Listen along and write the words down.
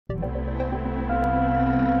All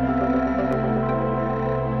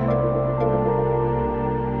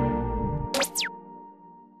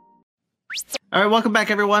right, welcome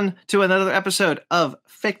back, everyone, to another episode of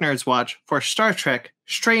Fake Nerds Watch for Star Trek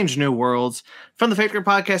Strange New Worlds. From the Fake Nerd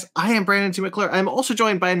Podcast, I am Brandon T. McClure. I'm also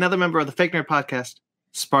joined by another member of the Fake Nerd Podcast,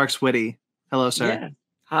 Sparks Whitty. Hello, sir. Yeah.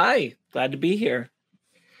 Hi. Glad to be here.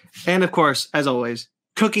 And, of course, as always,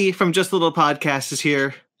 Cookie from Just a Little Podcast is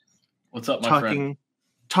here. What's up, my friend?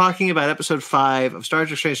 Talking about episode 5 of Star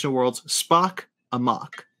Trek Strange New Worlds, Spock,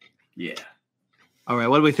 Amok. Yeah. All right,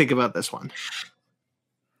 what do we think about this one?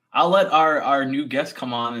 I'll let our new guest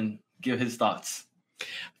come on and give his thoughts.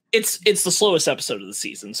 It's the slowest episode of the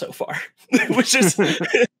season so far, which is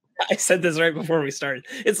I said this right before we started.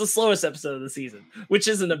 It's the slowest episode of the season, which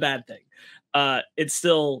isn't a bad thing. It's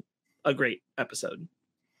still a great episode,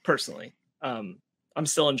 personally. I'm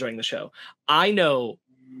still enjoying the show. I know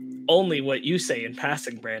only what you say in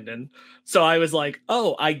passing, Brandon. So I was like,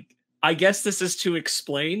 oh, I guess this is to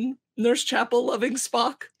explain Nurse Chapel loving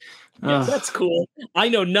Spock. Yeah, that's cool. I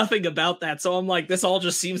know nothing about that, so I'm like, this all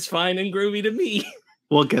just seems fine and groovy to me.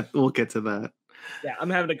 We'll get to that. Yeah, I'm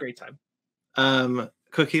having a great time.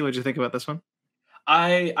 Cookie, what'd you think about this one?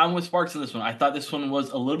 I'm with Sparks on this one. I thought this one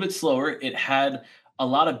was a little bit slower. It had a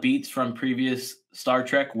lot of beats from previous Star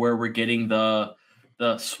Trek where we're getting the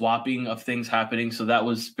swapping of things happening. So that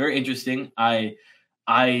was very interesting. I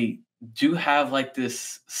do have like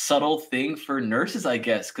this subtle thing for nurses, I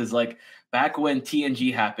guess, because like back when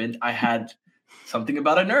TNG happened, I had something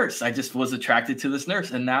about a nurse. I just was attracted to this nurse,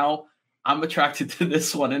 and now I'm attracted to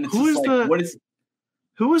this one. And it's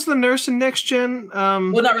who was the nurse in Next Gen?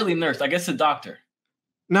 Well, not really a nurse. I guess a doctor.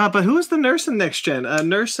 No, but who was the nurse in Next Gen?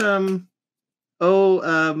 Nurse. I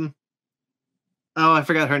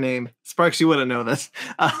forgot her name. Sparks, you wouldn't know this.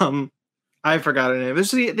 I forgot her name.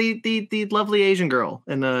 This is the lovely Asian girl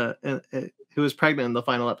who was pregnant in the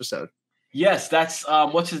final episode. Yes, that's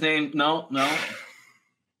what's his name? No.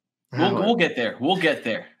 We'll get there. We'll get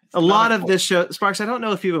there. A lot of this show, Sparks, I don't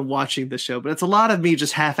know if you've been watching this show, but it's a lot of me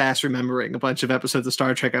just half-ass remembering a bunch of episodes of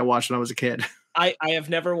Star Trek I watched when I was a kid. I have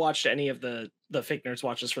never watched any of the Fake Nerds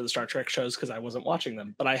watches for the Star Trek shows because I wasn't watching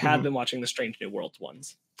them, but I had been watching the Strange New Worlds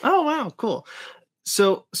ones. Oh, wow. Cool.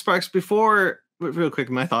 So, Sparks, real quick,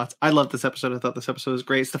 my thoughts. I love this episode. I thought this episode was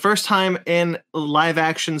great. It's the first time in live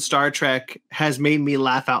action Star Trek has made me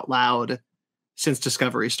laugh out loud since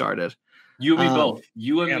Discovery started. You and me both.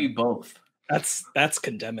 You and me both. That's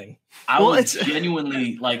condemning. I was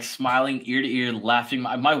genuinely like smiling ear to ear, laughing.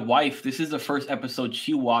 My wife, this is the first episode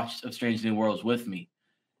she watched of Strange New Worlds with me.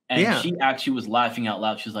 And she actually was laughing out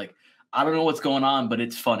loud. She was like, I don't know what's going on, but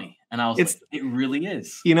it's funny. And I was like, it really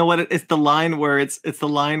is. You know what? It's the line where it's the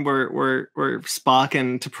line where Spock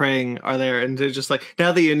and T'Pring are there, and they're just like,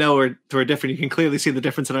 now that you know we're different, you can clearly see the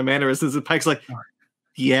difference in our mannerisms. And Pike's like,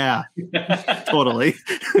 yeah, totally.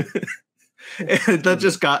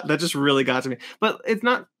 that just really got to me. But it's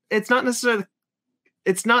not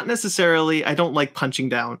necessarily I don't like punching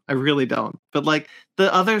down. I really don't. But like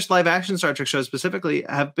the other live action Star Trek shows specifically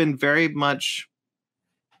have been very much,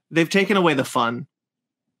 they've taken away the fun.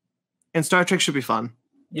 And Star Trek should be fun.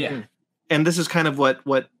 Yeah. And this is kind of what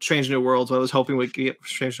Strange New Worlds, what I was hoping we'd get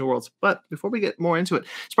Strange New Worlds. But before we get more into it,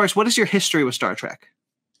 Sparks, what is your history with Star Trek?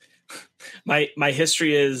 My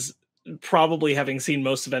history is probably having seen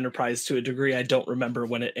most of Enterprise to a degree. I don't remember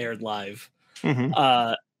when it aired live. And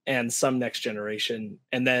some Next Generation.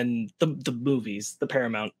 And then the movies, the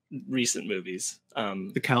Paramount recent movies.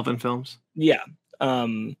 The Calvin films. Yeah.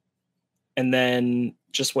 And then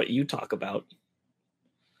just what you talk about.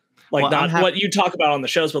 Like, not what you talk about on the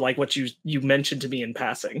shows, but like what you mentioned to me in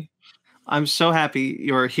passing. I'm so happy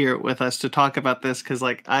you're here with us to talk about this because,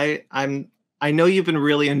 like, I know you've been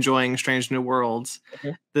really enjoying Strange New Worlds.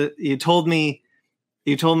 You told me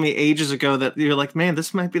ages ago that you're like, man,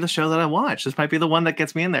 this might be the show that I watch. This might be the one that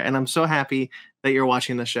gets me in there, and I'm so happy that you're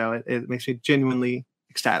watching the show. It makes me genuinely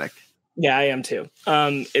ecstatic. Yeah, I am too.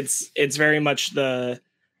 It's very much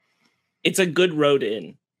it's a good road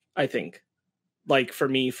in, I think. Like for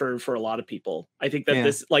me, for a lot of people, I think that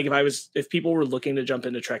this, like if people were looking to jump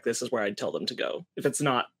into Trek, this is where I'd tell them to go. If it's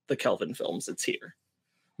not the Kelvin films, it's here.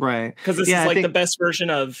 Right. Because this is like the best version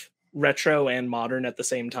of retro and modern at the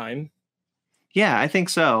same time. Yeah, I think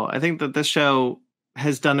so. I think that this show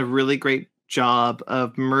has done a really great job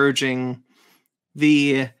of merging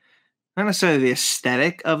not necessarily the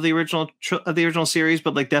aesthetic of the original series,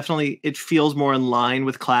 but like definitely it feels more in line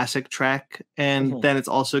with classic Trek. And then it's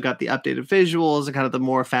also got the updated visuals and kind of the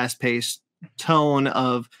more fast-paced tone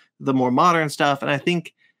of the more modern stuff. And I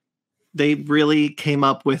think they really came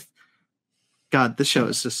up with, God, this show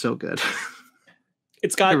is just so good.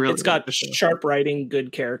 It's got really it's like got the show. sharp writing,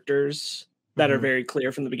 good characters that are Mhm. very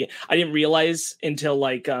clear from the beginning. I didn't realize until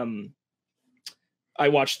like I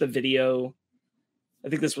watched the video. I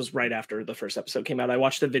think this was right after the first episode came out. I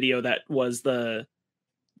watched the video that was the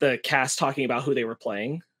cast talking about who they were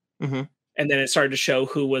playing. Mhm. And then it started to show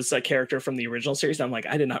who was a character from the original series. I'm like,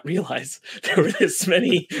 I did not realize there were this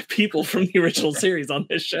many people from the original series on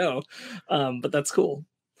this show. But that's cool.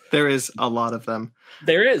 There is a lot of them.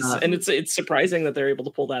 There is, and it's surprising that they're able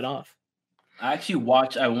to pull that off. I actually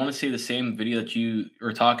watched, I want to say the same video that you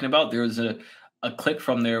were talking about. There was a clip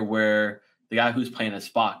from there where the guy who's playing as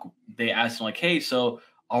Spock, they asked him like, hey, so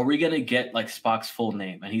are we going to get like Spock's full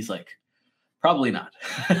name? And he's like, probably not.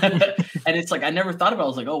 And it's like, I never thought about it. I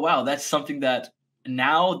was like, oh, wow, that's something that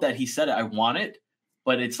now that he said it, I want it.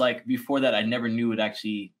 But it's like before that, I never knew that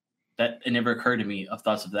it never occurred to me of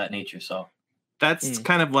thoughts of that nature. So that's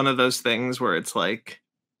kind of one of those things where it's like,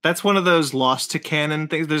 that's one of those lost to canon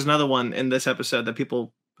things. There's another one in this episode that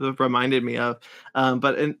people reminded me of.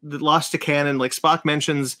 But in the lost to canon, like Spock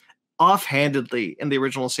mentions offhandedly in the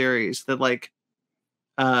original series that like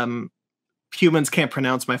humans can't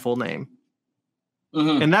pronounce my full name.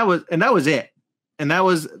 Mm-hmm. And that was it. And that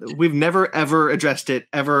was, we've never ever addressed it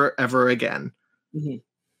ever again. Mm-hmm.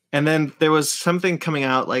 And then there was something coming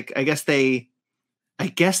out, like I guess they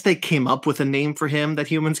came up with a name for him that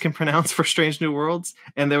humans can pronounce for Strange New Worlds.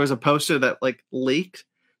 And there was a poster that like leaked.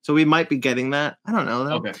 So we might be getting that. I don't know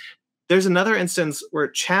though. Okay. There's another instance where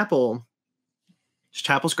Chapel's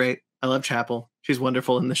great. I love Chapel. She's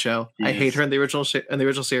wonderful in the show. Yes. I hate her in the original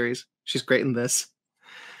series. She's great in this.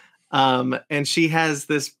 And she has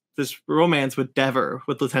this romance with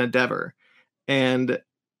Lieutenant Dever. And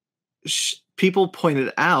people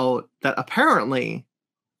pointed out that apparently,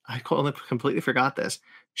 I completely forgot this,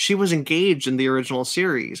 she was engaged in the original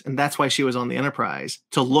series, and that's why she was on the Enterprise,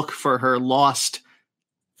 to look for her lost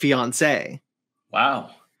fiancé. Wow.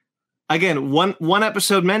 Again, one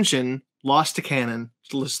episode mention, lost to canon,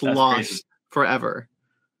 just lost crazy. Forever.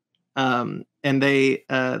 And they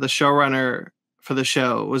the showrunner for the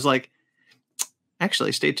show was like,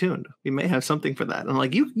 actually, stay tuned. We may have something for that. And I'm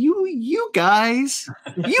like, you guys,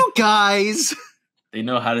 They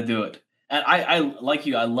know how to do it. And I like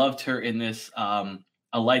you. I loved her in this. I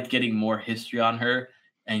liked getting more history on her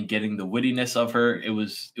and getting the wittiness of her. It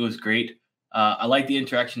was great. I like the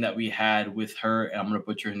interaction that we had with her. And I'm going to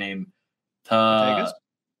butcher her name.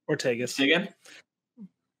 Ortegas. Say again?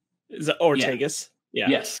 Is it Ortegas?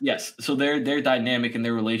 Yeah. Yes. So their dynamic and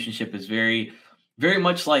their relationship is very, very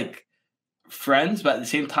much like friends, but at the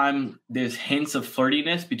same time, there's hints of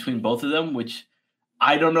flirtiness between both of them, which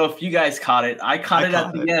I don't know if you guys caught it. I caught it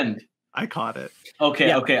at the end. I caught it.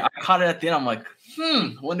 Okay. I caught it at the end. I'm like,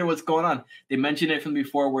 wonder what's going on. They mentioned it from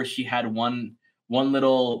before where she had one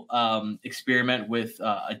little experiment with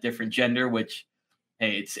a different gender, which,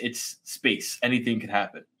 hey, it's space. Anything could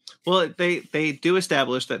happen. Well, they do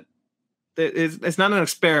establish that it's not an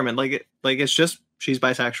experiment. Like it's just she's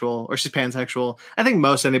bisexual or she's pansexual. I think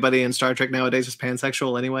most anybody in Star Trek nowadays is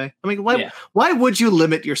pansexual anyway. I mean, why would you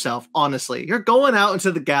limit yourself? Honestly, you're going out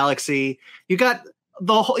into the galaxy. You got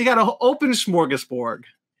an open smorgasbord.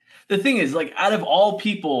 The thing is, like, out of all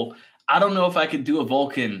people, I don't know if I could do a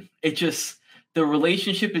Vulcan. It just, the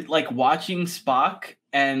relationship is like watching Spock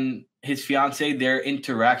and his fiance, their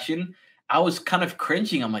interaction. I was kind of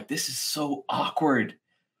cringing. I'm like, this is so awkward.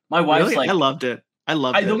 My wife's really? like, I loved it.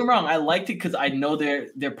 Don't get me wrong. I liked it because I know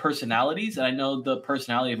their personalities and I know the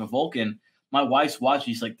personality of a Vulcan. My wife's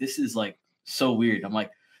watching. She's like, this is like so weird. I'm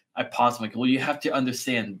like, I paused. I'm like, well, you have to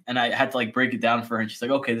understand. And I had to like break it down for her. And she's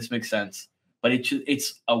like, okay, this makes sense. But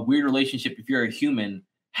it's a weird relationship if you're a human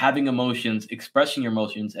having emotions, expressing your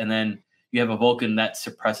emotions, and then you have a Vulcan that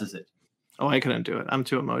suppresses it. Oh, I couldn't do it. I'm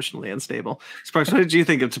too emotionally unstable. Sparks, what did you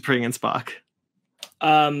think of T'Pring and Spock?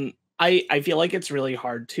 I feel like it's really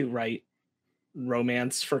hard to write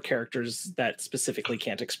romance for characters that specifically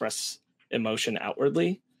can't express emotion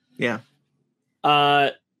outwardly. Yeah.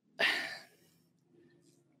 I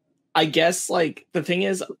guess like the thing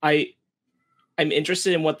is I'm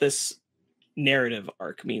interested in what this narrative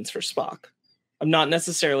arc means for Spock. I'm not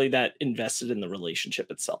necessarily that invested in the relationship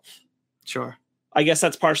itself. Sure. I guess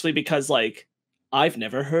that's partially because like I've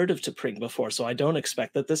never heard of T'Pring before, so I don't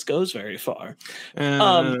expect that this goes very far.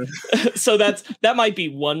 So that might be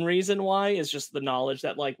one reason why, is just the knowledge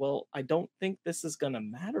that like, well, I don't think this is going to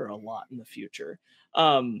matter a lot in the future.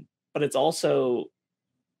 But it's also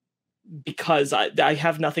because I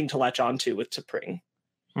have nothing to latch onto with T'Pring.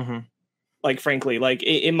 Mm-hmm. Like, frankly, like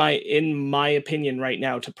in my opinion right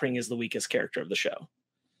now, T'Pring is the weakest character of the show.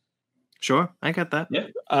 Sure, I get that.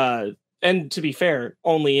 Yeah. And to be fair,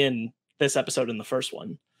 only in this episode and the first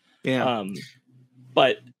one. Yeah.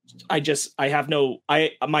 But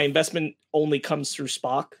my investment only comes through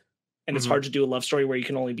Spock, and it's hard to do a love story where you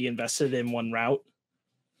can only be invested in one route.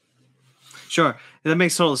 Sure, that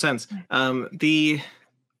makes total sense.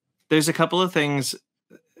 There's a couple of things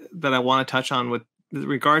that I want to touch on with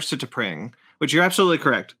regards to T'Pring, which you're absolutely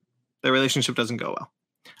correct. Their relationship doesn't go well.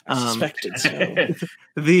 I suspected so.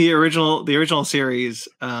 The original series,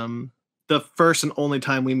 the first and only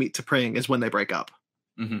time we meet T'Pring is when they break up.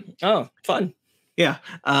 Mm-hmm. Oh, fun. Yeah.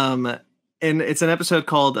 And it's an episode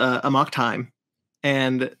called Amok Time.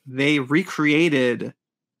 And they recreated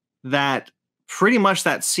pretty much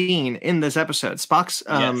that scene in this episode. Spock's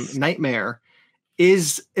nightmare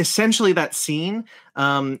is essentially that scene.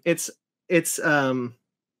 It's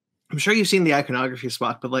I'm sure you've seen the iconography of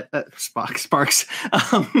Spock, but Sparks.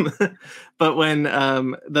 But when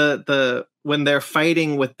when they're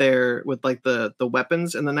fighting with the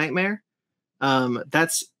weapons in the nightmare,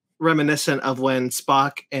 that's reminiscent of when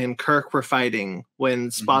Spock and Kirk were fighting when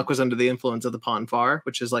Spock was under the influence of the Pon farr,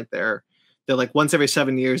 which is like they're like once every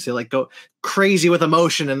 7 years they like go crazy with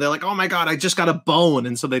emotion and they're like, oh my god, I just got a bone,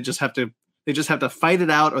 and so they just have to fight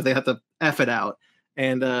it out or they have to F it out.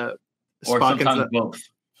 And or sometimes both.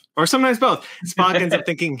 Or sometimes both. Spock ends up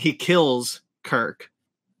thinking he kills Kirk,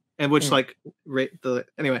 and which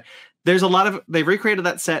anyway, there's a lot of they've recreated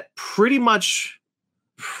that set pretty much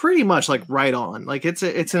like right on. Like it's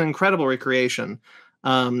an incredible recreation,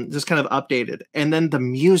 just kind of updated. And then the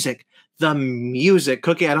music,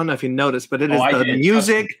 Cookie. I don't know if you noticed, but it is the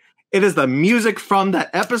music. It is the music from that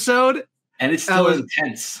episode, and it's still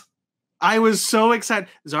intense. I was so excited.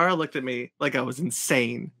 Zara looked at me like I was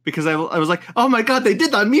insane because I was like, "Oh my god, they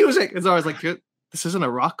did that music!" And Zara's like, "This isn't a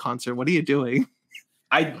rock concert. What are you doing?"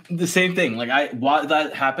 The same thing. Like while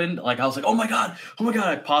that happened, like I was like, oh my god.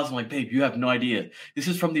 I paused. I'm like, babe, you have no idea. This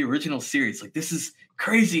is from the original series. Like this is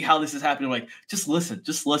crazy how this is happening. I'm like, just listen.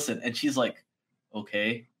 And she's like,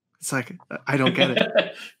 okay. It's like I don't get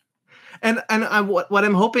it. and what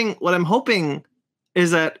I'm hoping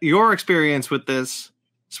is that your experience with this,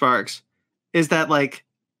 Sparks, is that like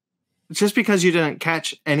just because you didn't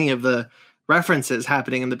catch any of the references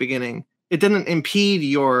happening in the beginning, it didn't impede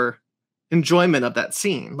your enjoyment of that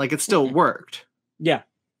scene. Like it still worked. Yeah.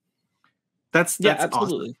 That's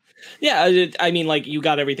absolutely. Awesome. Yeah. I mean, like you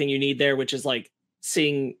got everything you need there, which is like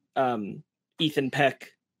seeing Ethan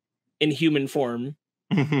Peck in human form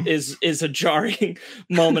is a jarring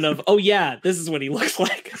moment of, oh yeah, this is what he looks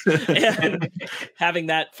like. And having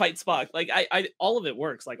that fight Spock, like I all of it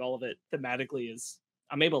works. Like all of it thematically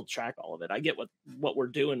I'm able to track all of it. I get what we're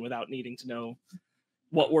doing without needing to know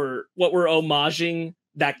what we're homaging.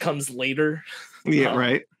 That comes later. Yeah,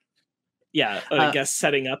 right. Yeah, I guess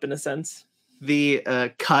setting up in a sense.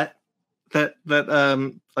 The cut that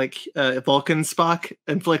Vulcan Spock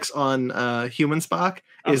inflicts on human Spock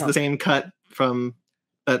is the same cut from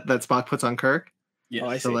that Spock puts on Kirk. Yeah,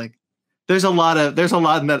 I so see. Like there's a lot in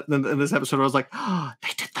this episode where I was like, oh, they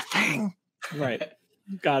did the thing. Right.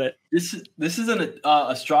 Got it. This is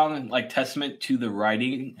a strong like testament to the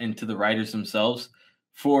writing and to the writers themselves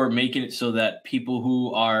for making it so that people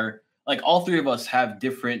who are like all three of us have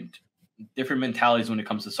different mentalities when it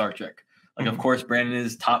comes to Star Trek. Like, of course, Brandon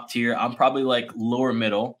is top tier. I'm probably like lower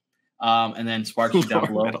middle, and then Sparks is down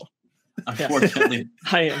below. Middle. Unfortunately,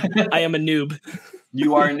 I am a noob.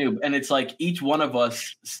 You are a noob, and it's like each one of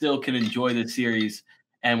us still can enjoy the series,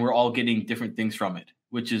 and we're all getting different things from it,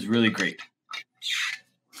 which is really great.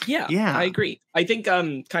 Yeah, I agree. I think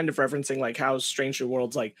kind of referencing like how Strange New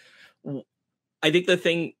Worlds, like I think the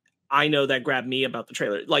thing I know that grabbed me about the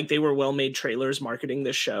trailer, like they were well-made trailers marketing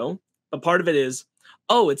this show, but part of it is,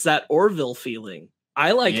 oh, it's that Orville feeling.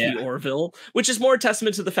 I like the Orville, which is more a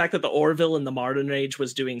testament to the fact that the Orville in the modern age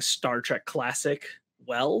was doing Star Trek classic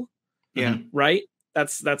well. Yeah. Right?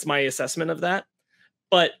 That's my assessment of that.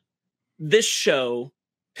 But this show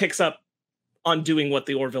picks up on doing what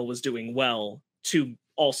the Orville was doing well to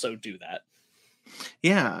also do that.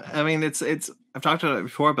 Yeah, I mean, it's I've talked about it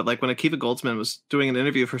before, but like when Akiva Goldsman was doing an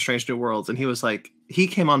interview for Strange New Worlds, and he was like, he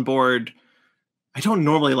came on board. I don't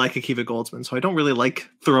normally like Akiva Goldsman, so I don't really like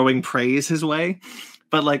throwing praise his way.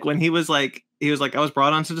 But like when he was like, I was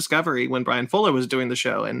brought onto Discovery when Brian Fuller was doing the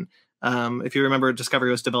show, and if you remember,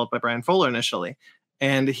 Discovery was developed by Brian Fuller initially,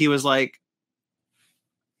 and he was like,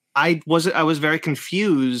 I was very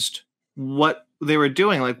confused what they were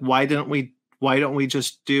doing. Like, why don't we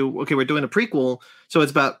just do, okay, we're doing a prequel, so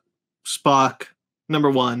it's about Spock, number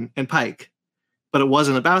one, and Pike, but it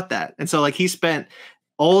wasn't about that. And so like he spent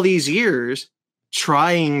all these years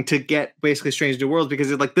trying to get basically Strange New Worlds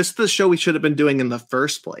because it's like, this is the show we should have been doing in the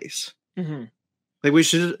first place. Mm-hmm. Like we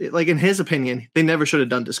should, like in his opinion, they never should have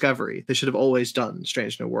done Discovery. They should have always done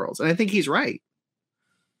Strange New Worlds. And I think he's right.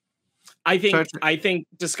 I think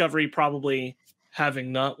Discovery probably,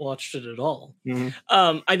 having not watched it at all,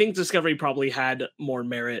 I think Discovery probably had more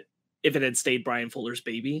merit if it had stayed Brian Fuller's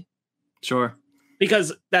baby. Sure.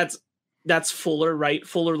 Because that's Fuller, right?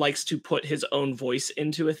 Fuller likes to put his own voice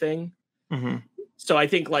into a thing. Mm-hmm. So I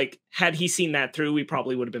think like had he seen that through, we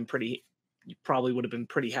probably would have been pretty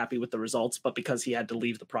happy with the results. But because he had to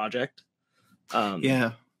leave the project,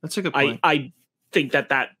 yeah, that's a good point. I think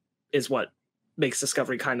that is what makes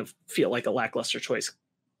Discovery kind of feel like a lackluster choice.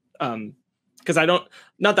 Because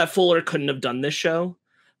not that Fuller couldn't have done this show,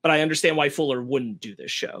 but I understand why Fuller wouldn't do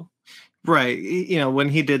this show. Right. You know, when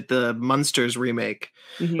he did the Munsters remake,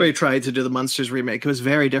 where he tried to do the Munsters remake, it was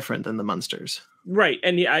very different than the Munsters. Right.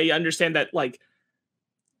 And I understand that, like,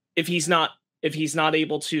 if he's not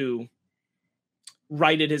able to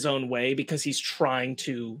write it his own way because he's trying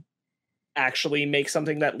to actually make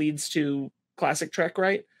something that leads to classic Trek,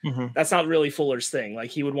 right? That's not really Fuller's thing.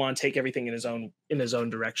 Like, he would want to take everything in his own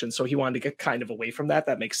direction. So he wanted to get kind of away from that.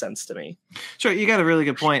 That makes sense to me. Sure. You got a really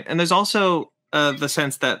good point. And there's also the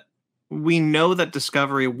sense that we know that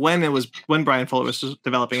Discovery, when Brian Fuller was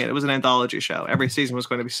developing it, it was an anthology show. Every season was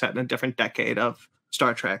going to be set in a different decade of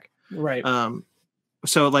Star Trek. Right.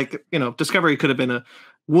 So, like, you know, Discovery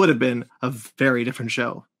would have been a very different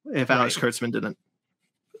show if Alex Kurtzman didn't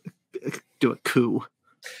do a coup.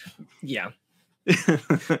 Yeah.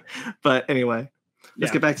 But anyway,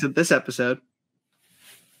 let's get back to this episode.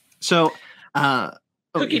 So,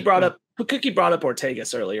 Cookie brought up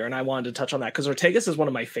Ortegas earlier, and I wanted to touch on that because Ortegas is one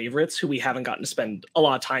of my favorites who we haven't gotten to spend a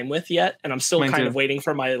lot of time with yet, and I'm still kind of waiting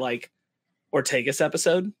for my like Ortegas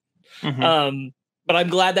episode. But I'm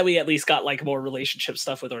glad that we at least got like more relationship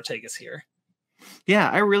stuff with Ortegas here. Yeah,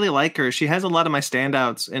 I really like her. She has a lot of my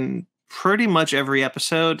standouts in pretty much every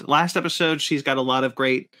episode. Last episode, she's got a lot of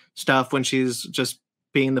great stuff when she's just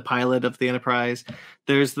being the pilot of the Enterprise.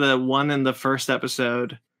 There's the one in the first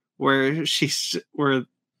episode where she's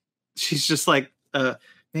just like,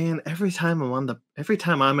 man, every time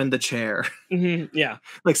I'm in the chair, yeah,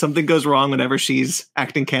 like something goes wrong whenever she's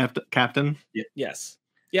acting captain. Yes.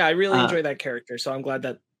 Yeah, I really enjoy that character, so I'm glad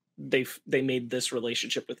that they made this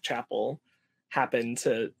relationship with Chapel happen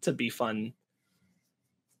to be fun.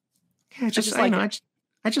 Yeah, I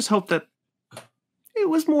just hope that it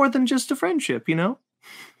was more than just a friendship, you know?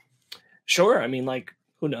 Sure. I mean, like,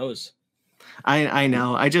 who knows? I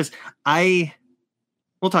know.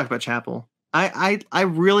 We'll talk about Chapel. I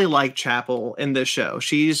really like Chapel in this show.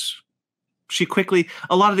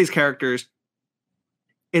 A lot of these characters,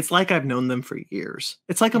 it's like I've known them for years.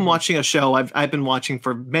 It's like I'm watching a show I've been watching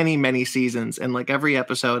for many, many seasons. And like every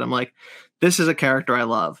episode, I'm like, this is a character I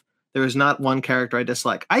love. There is not one character I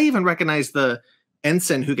dislike. I even recognize the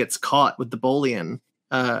ensign who gets caught with the Bolian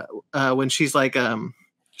when she's like,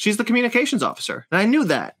 she's the communications officer. And I knew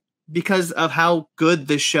that because of how good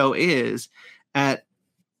this show is at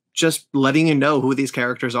just letting you know who these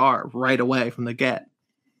characters are right away from the get.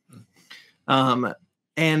 And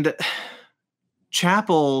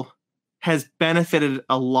Chapel has benefited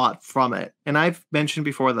a lot from it. And I've mentioned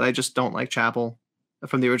before that I just don't like Chapel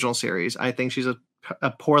from the original series. I think she's a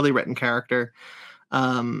poorly written character.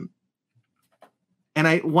 And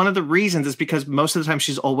one of the reasons is because most of the time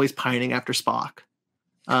she's always pining after Spock.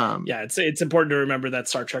 Yeah, it's important to remember that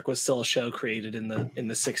Star Trek was still a show created in the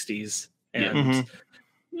 60s. And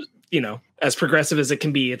you know, as progressive as it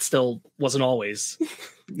can be, it still wasn't always.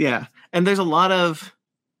 Yeah. And there's a lot of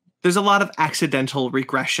accidental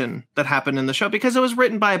regression that happened in the show because it was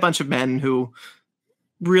written by a bunch of men who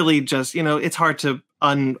really just, you know, it's hard to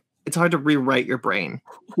rewrite your brain.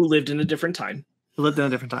 Who lived in a different time.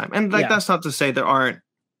 And like, that's not to say there aren't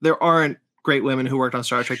great women who worked on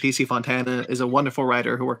Star Trek. DC Fontana is a wonderful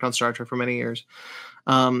writer who worked on Star Trek for many years.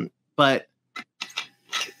 But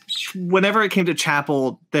whenever it came to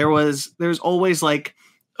Chapel, there's always like,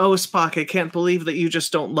 oh, Spock, I can't believe that you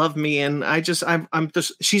just don't love me. And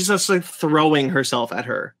she's just like throwing herself at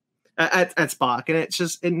Spock. And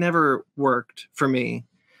it never worked for me.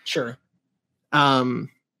 Sure.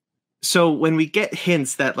 So when we get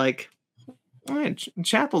hints that like,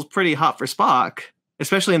 Chapel's pretty hot for Spock,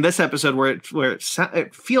 especially in this episode where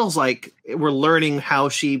it feels like we're learning how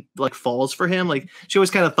she like falls for him. Like she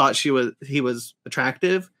always kind of thought he was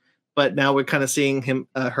attractive, but now we're kind of seeing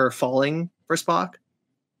her falling for Spock.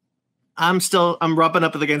 I'm rubbing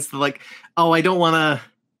up against the like, oh, I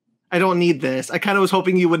don't need this. I kind of was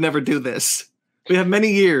hoping you would never do this. We have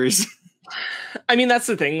many years. I mean, that's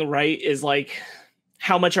the thing, right? Is like,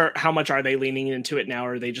 how much are they leaning into it now?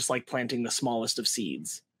 Or are they just like planting the smallest of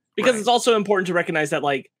seeds? Because Right. it's also important to recognize that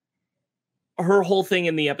like her whole thing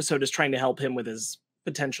in the episode is trying to help him with his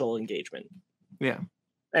potential engagement. Yeah.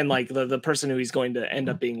 And like the person who he's going to end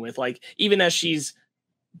up being with, like even as she's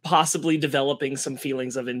possibly developing some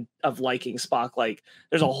feelings of liking Spock, like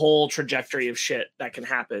there's a whole trajectory of shit that can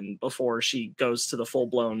happen before she goes to the full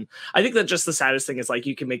blown. I think that just the saddest thing is like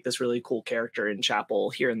you can make this really cool character in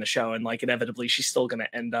Chapel here in the show, and like inevitably she's still going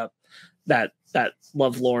to end up that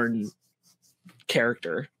lovelorn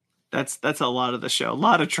character. That's a lot of the show. A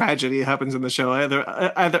lot of tragedy happens in the show. Either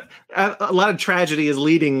a lot of tragedy is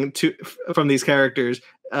leading to from these characters,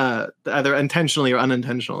 either intentionally or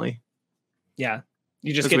unintentionally. Yeah,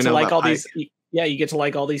 you just As get we to know like about all Pike. these. Yeah, you get to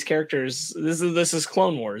like all these characters. This is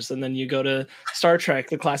Clone Wars, and then you go to Star Trek,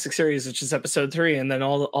 the classic series, which is Episode 3, and then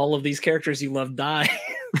all of these characters you love die.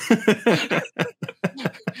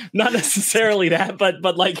 Not necessarily that, but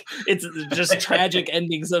like it's just tragic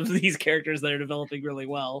endings of these characters that are developing really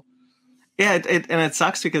well. Yeah, it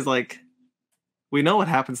sucks because like we know what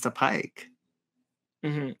happens to Pike.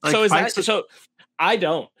 Mm-hmm. Like, So is Pike's that so? I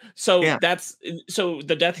don't. So Yeah. that's so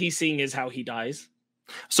the death he's seeing is how he dies.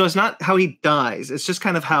 So it's not how he dies. It's just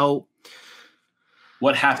kind of how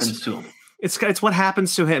What happens to him? it's what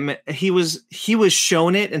happens to him. He was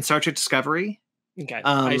shown it in Star Trek Discovery. Okay,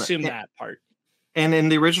 I assume and- that part. And in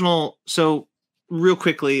the original, so real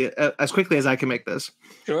quickly, as quickly as I can make this,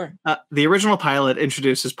 Sure. the original pilot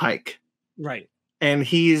introduces Pike, Right. and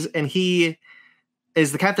he is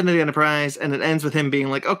the captain of the Enterprise, and it ends with him being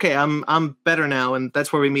like, "Okay, I'm better now," and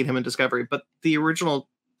that's where we meet him in Discovery. But the original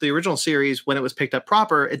series, when it was picked up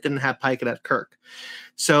proper, it didn't have Pike, it had Kirk.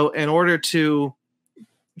 So in order to,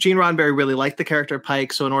 Gene Roddenberry really liked the character of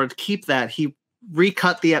Pike, so in order to keep that, he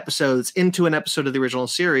recut the episodes into an episode of the original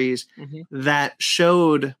series that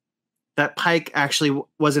showed that Pike actually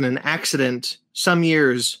was in an accident some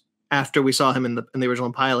years after we saw him in the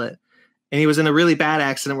original pilot, and he was in a really bad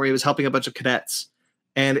accident where he was helping a bunch of cadets,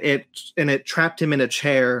 and it trapped him in a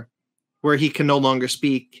chair where he can no longer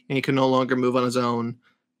speak and he can no longer move on his own,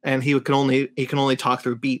 and he can only talk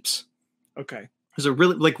through beeps. Okay. It was a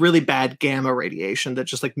really bad gamma radiation that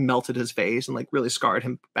just like melted his face and like really scarred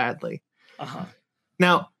him badly. Uh-huh.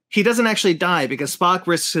 Now, he doesn't actually die because Spock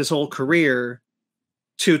risks his whole career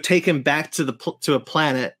to take him back to a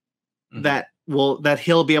planet that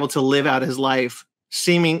he'll be able to live out his life,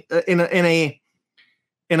 seeming in a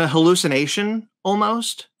hallucination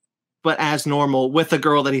almost, but as normal with the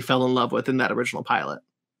girl that he fell in love with in that original pilot.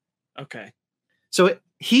 Okay. So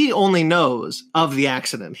he only knows of the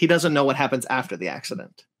accident. He doesn't know what happens after the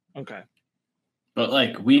accident. Okay. But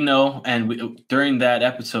like we know, and during that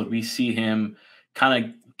episode, we see him kind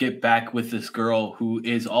of get back with this girl who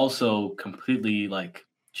is also completely like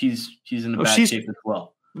she's in a bad shape as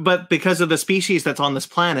well. But because of the species that's on this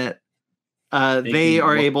planet,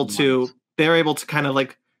 they're able to kind of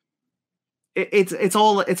like it's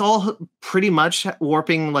all pretty much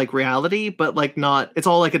warping like reality, but like not. It's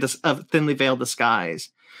all like a thinly veiled disguise.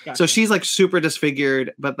 Gotcha. So she's like super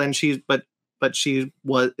disfigured, but then she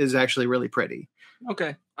is actually really pretty.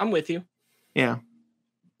 Okay, I'm with you. Yeah.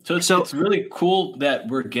 So it's really cool that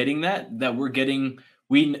we're getting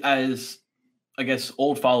we as I guess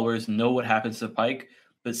old followers know what happens to Pike,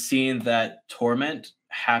 but seeing that torment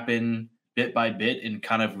happen bit by bit and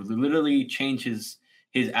kind of literally change his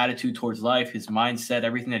attitude towards life, his mindset,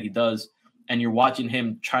 everything that he does, and you're watching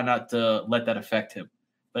him try not to let that affect him.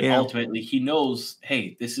 But ultimately he knows,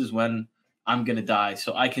 hey, this is when I'm going to die,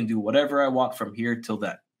 so I can do whatever I want from here till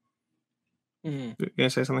then. You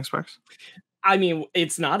gonna say something, Sparks? I mean,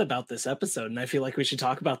 it's not about this episode, and I feel like we should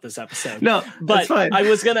talk about this episode. No, but that's fine. I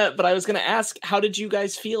was gonna ask, how did you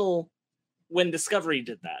guys feel when Discovery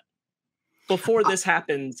did that? Before this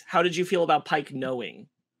happened, how did you feel about Pike knowing?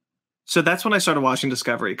 So that's when I started watching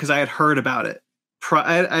Discovery because I had heard about it.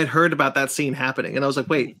 I had heard about that scene happening, and I was like,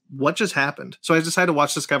 "Wait, what just happened?" So I decided to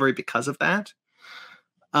watch Discovery because of that.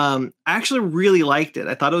 I actually really liked it.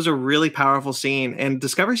 I thought it was a really powerful scene, and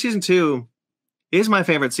Discovery season 2 is my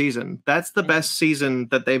favorite season. That's the best season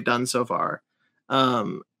that they've done so far.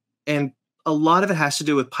 And a lot of it has to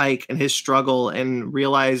do with Pike and his struggle and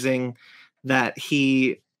realizing that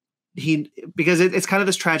because it's kind of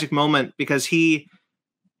this tragic moment because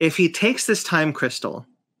if he takes this time crystal,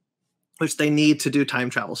 which they need to do time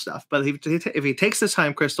travel stuff, but if he takes this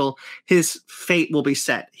time crystal, his fate will be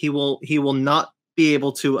set. He will not be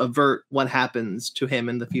able to avert what happens to him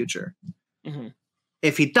in the future. Mm-hmm.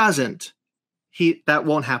 If he doesn't, that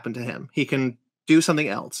won't happen to him. He can do something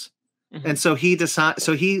else. Mm-hmm. And so he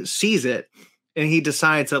sees it and he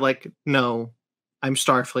decides that like, no, I'm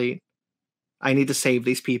Starfleet. I need to save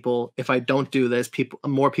these people. If I don't do this,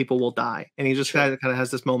 more people will die. And he just kind of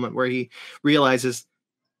has this moment where he realizes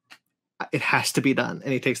it has to be done,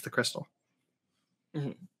 and he takes the crystal.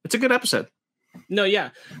 Mm-hmm. It's a good episode. No,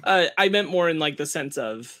 yeah. I meant more in like the sense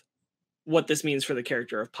of what this means for the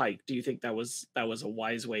character of Pike. Do you think that was a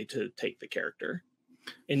wise way to take the character?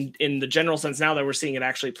 In the general sense, now that we're seeing it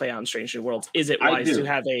actually play out in Strange New Worlds, is it wise to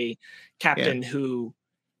have a captain who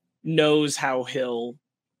knows how he'll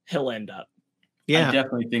end up? Yeah, I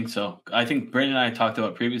definitely think so. I think Brandon and I talked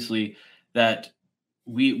about previously that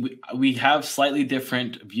we have slightly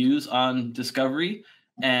different views on Discovery,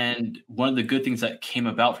 and one of the good things that came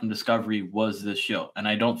about from Discovery was this show. And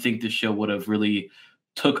I don't think this show would have really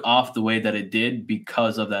took off the way that it did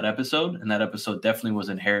because of that episode, and that episode definitely was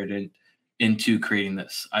inherited into creating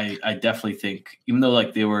this. I definitely think, even though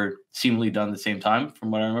like they were seemingly done at the same time,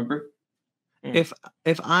 from what I remember. If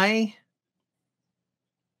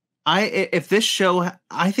this show,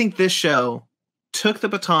 I think this show took the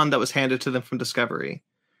baton that was handed to them from Discovery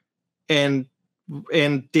and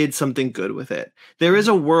did something good with it. There is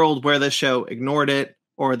a world where the show ignored it,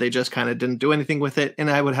 or they just kind of didn't do anything with it, and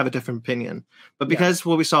I would have a different opinion. But because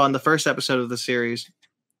what we saw in the first episode of the series,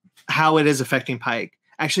 how it is affecting Pike,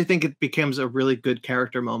 I actually think it becomes a really good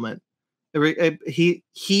character moment.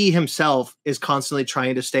 He himself is constantly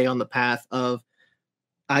trying to stay on the path of,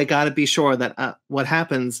 I got to be sure that what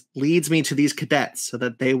happens leads me to these cadets so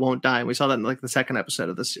that they won't die. And we saw that in like the second episode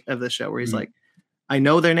of this show, where he's like, I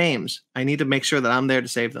know their names. I need to make sure that I'm there to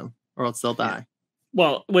save them, or else they'll die.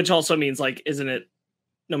 Well, which also means, like, isn't it,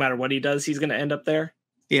 no matter what he does, he's going to end up there?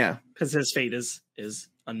 Yeah. Because his fate is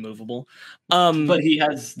unmovable. But he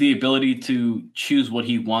has the ability to choose what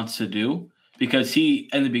he wants to do, because he,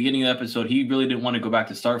 in the beginning of the episode, he really didn't want to go back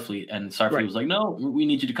to Starfleet, and Starfleet was like, no, we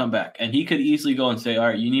need you to come back. And he could easily go and say, all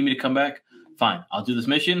right, you need me to come back? Fine, I'll do this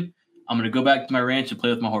mission. I'm going to go back to my ranch and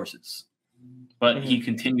play with my horses. But he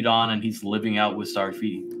continued on, and he's living out with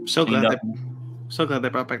Starfleet. So glad they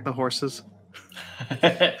brought back the horses.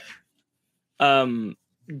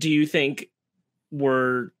 Do you think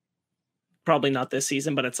we're probably not this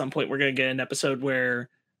season, but at some point we're going to get an episode where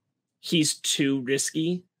he's too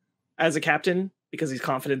risky as a captain because he's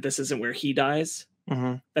confident this isn't where he dies?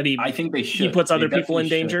 Mm-hmm. That I think they should. He puts other people in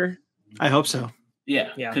danger. I hope so. Yeah,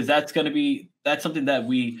 because that's something that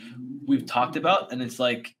we've talked about, and it's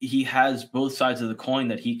like he has both sides of the coin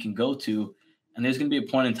that he can go to, and there's going to be a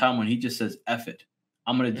point in time when he just says, F it,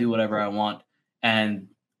 I'm going to do whatever I want. And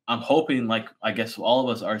I'm hoping, like I guess all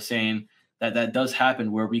of us are saying, that does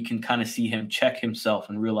happen, where we can kind of see him check himself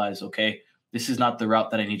and realize, okay, this is not the route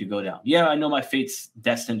that I need to go down. Yeah, I know my fate's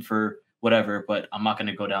destined for whatever, but I'm not going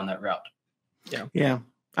to go down that route. Yeah.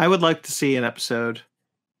 I would like to see an episode,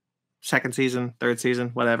 second season, third season,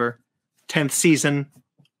 whatever, 10th season.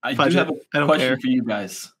 I do have a question for you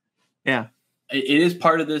guys. Yeah. It is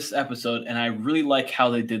part of this episode, and I really like how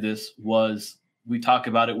they did this. Was we talk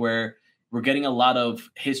about it where we're getting a lot of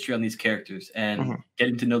history on these characters and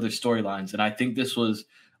getting to know their storylines. And I think this was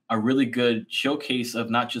a really good showcase of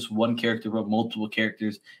not just one character, but multiple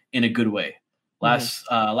characters in a good way. Last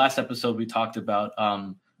episode, we talked about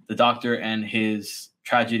the Doctor and his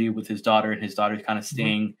tragedy with his daughter, and his daughter kind of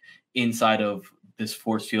staying inside of this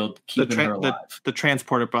force field, keeping her alive. The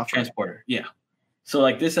transporter buffer. Transporter, yeah. So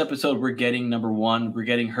like this episode, we're getting number one, we're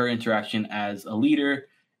getting her interaction as a leader,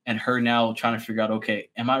 and her now trying to figure out, okay,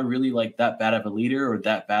 am I really like that bad of a leader or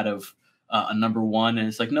that bad of a number one? And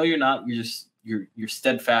it's like, no, you're not. You're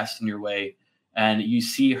steadfast in your way. And you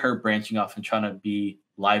see her branching off and trying to be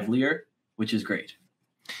livelier, which is great.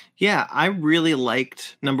 Yeah, I really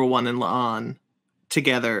liked number one and La'an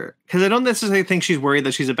together, because I don't necessarily think she's worried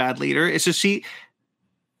that she's a bad leader. It's just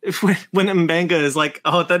when M'Benga is like,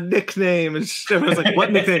 oh, the nickname, and everyone's like,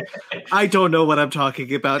 what nickname? I don't know what I'm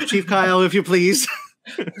talking about. Chief Kyle, if you please.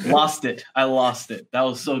 Lost it. I lost it. That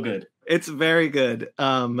was so good. It's very good.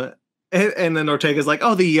 And then Ortega's like,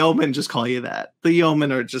 oh, the yeomen just call you that. The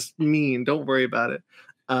yeomen are just mean. Don't worry about it.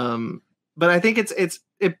 But I think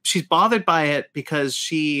she's bothered by it because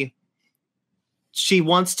she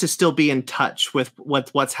wants to still be in touch with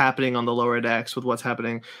what's happening on the lower decks, with what's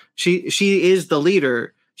happening. She is the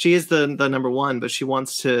leader. She is the number one, but she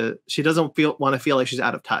doesn't want to feel like she's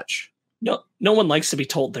out of touch. No one likes to be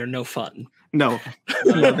told they're no fun. No,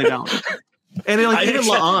 they don't. And like even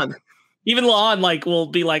La'an. Even La'an like will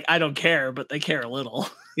be like, I don't care, but they care a little.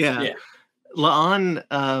 Yeah. La'an,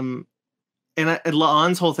 and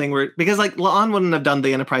La'an's whole thing because like La'an wouldn't have done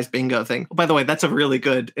the Enterprise Bingo thing. By the way, that's a really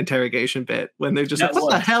good interrogation bit when they're just like,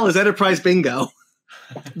 what the hell is Enterprise Bingo?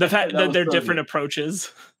 The fact that they're different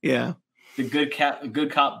approaches. Yeah. The good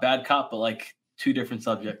cop, bad cop, but like two different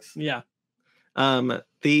subjects. Yeah.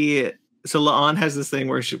 So La'an has this thing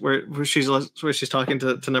where she's talking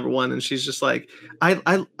to number one, and she's just like,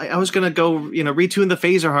 I was gonna go, retune the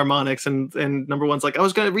phaser harmonics, and number one's like, I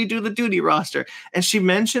was gonna redo the duty roster, and she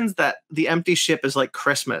mentions that the empty ship is like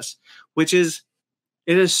Christmas, it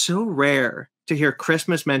is so rare to hear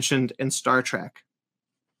Christmas mentioned in Star Trek,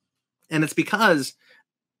 and it's because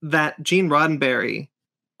that Gene Roddenberry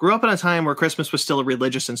grew up in a time where Christmas was still a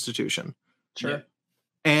religious institution. Sure. Yeah.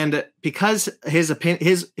 And because his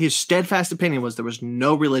steadfast opinion was there was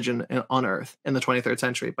no religion on Earth in the 23rd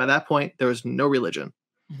century. By that point, there was no religion.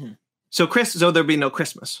 Mm-hmm. So there'd be no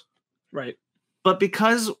Christmas. Right. But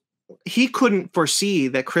because he couldn't foresee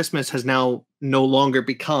that Christmas has now no longer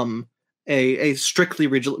become a strictly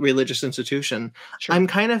religious institution, Sure. I'm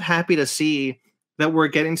kind of happy to see that we're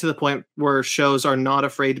getting to the point where shows are not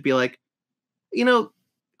afraid to be like,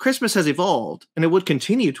 Christmas has evolved, and it would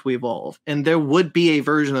continue to evolve, and there would be a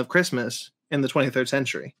version of Christmas in the 23rd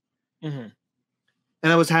century. Mm-hmm.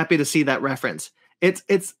 And I was happy to see that reference. It's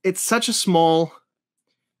such a small.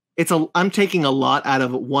 I'm taking a lot out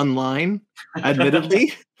of one line,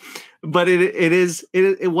 admittedly, but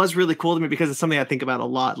it was really cool to me because it's something I think about a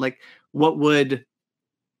lot. Like,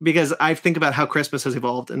 because I think about how Christmas has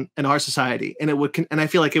evolved in our society, and I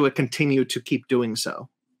feel like it would continue to keep doing so.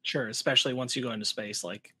 Sure, especially once you go into space,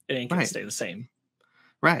 like it ain't gonna stay the same.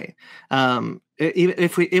 Right.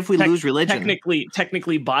 If we lose religion,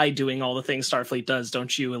 technically, by doing all the things Starfleet does,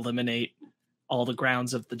 don't you eliminate all the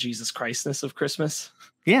grounds of the Jesus Christness of Christmas?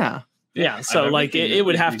 Yeah. Yeah. So like it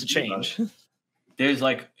would have to change. There's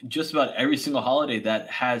like just about every single holiday that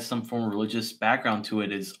has some form of religious background to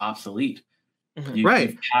it is obsolete. Mm-hmm.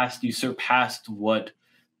 You surpassed what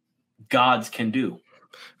gods can do.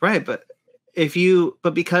 Right, but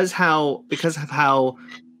because of how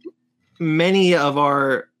many of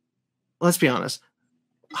our, let's be honest,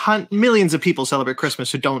 millions of people celebrate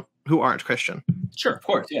Christmas who aren't Christian. Sure, of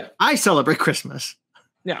course, yeah. I celebrate Christmas.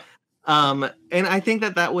 Yeah. And I think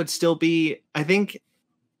that would still be. I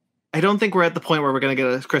don't think we're at the point where we're going to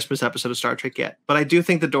get a Christmas episode of Star Trek yet, but I do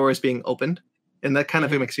think the door is being opened, and that kind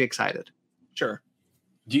of makes me excited. Sure.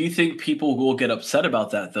 Do you think people will get upset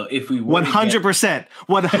about that, though? If we 100%,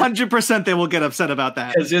 100%, they will get upset about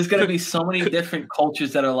that. Because there's going to be so many different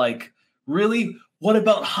cultures that are like, really? What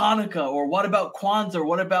about Hanukkah? Or what about Kwanzaa? Or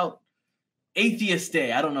what about Atheist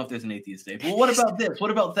Day? I don't know if there's an Atheist Day, but what about this?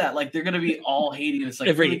 What about that? Like, they're going to be all hating. It's like,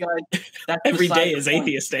 every day is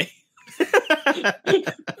Atheist Day.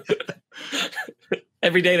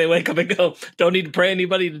 Every day they wake up and go, don't need to pray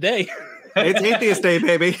anybody today. It's Atheist Day,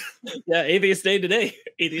 baby. Yeah, Atheist Day today.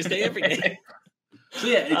 Atheist Day every day. So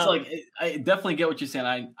yeah, it's I definitely get what you're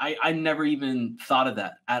saying. I never even thought of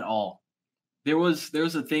that at all. There was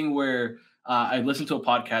a thing where I listened to a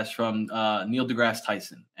podcast from Neil deGrasse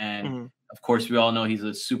Tyson, and of course we all know he's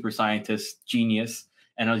a super scientist genius,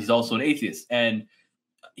 and he's also an atheist. And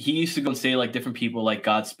he used to go and say like different people like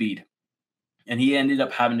Godspeed, and he ended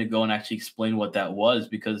up having to go and actually explain what that was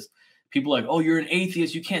because people are like, oh, you're an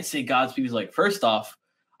atheist, you can't say Godspeed. He's like, first off,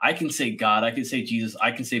 I can say God, I can say Jesus,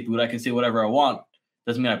 I can say Buddha, I can say whatever I want.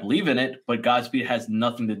 Doesn't mean I believe in it, but Godspeed has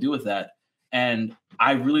nothing to do with that. And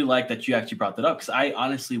I really like that you actually brought that up because I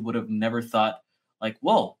honestly would have never thought like,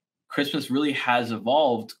 well, Christmas really has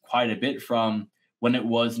evolved quite a bit from when it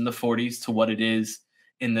was in the 40s to what it is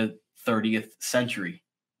in the 30th century.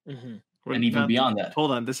 Mm-hmm. And even beyond that.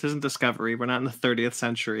 Hold on, this isn't Discovery. We're not in the 30th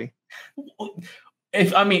century.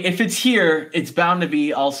 If it's here, it's bound to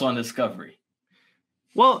be also on Discovery.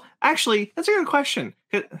 Well, actually, that's a good question.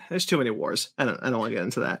 There's too many wars. I don't want to get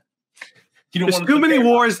into that. There's too many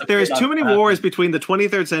wars. There's too many wars between the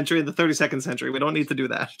 23rd century and the 32nd century. We don't need to do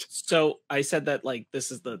that. So I said that like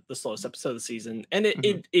this is the slowest episode of the season, and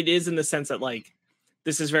it is in the sense that like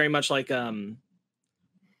this is very much like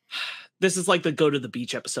this is like the go to the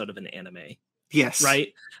beach episode of an anime. Yes.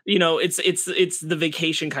 Right. You know, it's the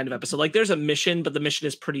vacation kind of episode. Like there's a mission, but the mission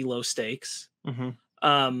is pretty low stakes.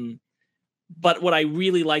 Mm-hmm. But what I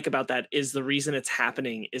really like about that is the reason it's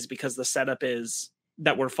happening is because the setup is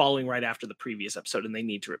that we're following right after the previous episode and they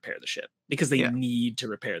need to repair the ship because they need to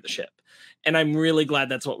repair the ship. And I'm really glad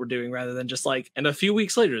that's what we're doing rather than just like, and a few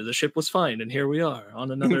weeks later, the ship was fine. And here we are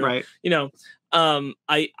on another, right.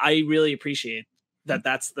 I really appreciate that.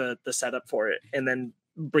 That's the setup for it. And then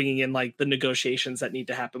bringing in like the negotiations that need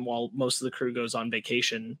to happen while most of the crew goes on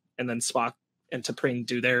vacation, and then Spock and T'Pring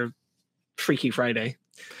do their Freaky Friday.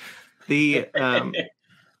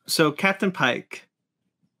 So Captain Pike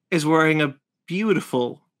is wearing a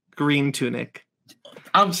beautiful green tunic.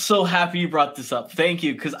 I'm so happy you brought this up. Thank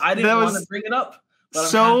you, because I didn't want to bring it up. But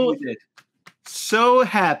so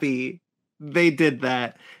happy they did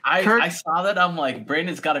that. I saw that. I'm like,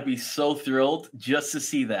 Brandon's got to be so thrilled just to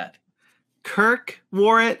see that. Kirk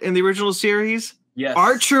wore it in the original series. Yes.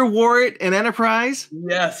 Archer wore it in Enterprise.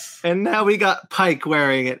 Yes. And now we got Pike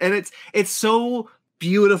wearing it. And it's so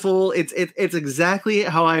beautiful. It's exactly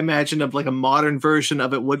how I imagined of like a modern version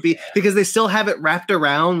of it would be, because they still have it wrapped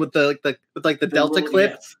around with the Delta little,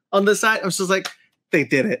 clip on the side. I was just like, they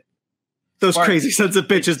did it. Those crazy sons of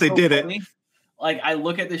bitches, they did it. Like, I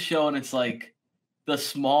look at the show and it's like the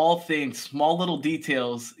small things, small little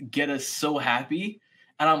details get us so happy.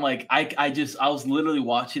 And I'm like, I was literally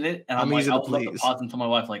watching it, and I'm like, I was about to pause and tell my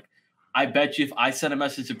wife, like, I bet you if I send a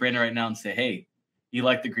message to Brandon right now and say, hey, you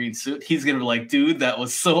like the green suit? He's gonna be like, dude, that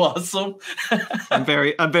was so awesome. I'm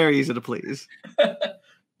very easy to please.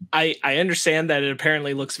 I understand that it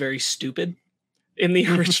apparently looks very stupid in the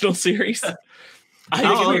original series.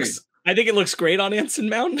 I think it looks great on Anson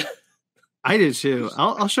Mount. I did too.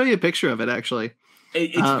 I'll show you a picture of it actually.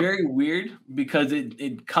 It's very weird because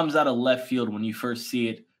it comes out of left field when you first see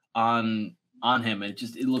it on him. It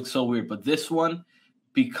looks so weird. But this one,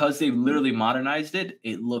 because they literally modernized it,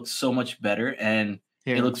 it looks so much better, and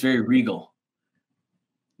it looks very regal.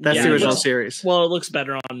 That's the original series. Well, it looks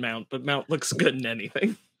better on Mount, but Mount looks good in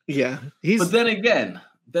anything. Yeah. But then again,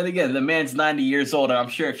 the man's 90 years old, and I'm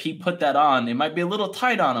sure if he put that on, it might be a little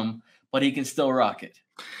tight on him, but he can still rock it.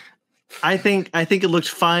 I think it looked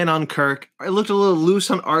fine on Kirk. It looked a little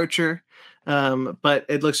loose on Archer, but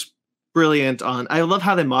it looks brilliant on. I love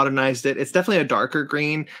how they modernized it. It's definitely a darker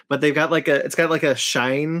green, but it's got like a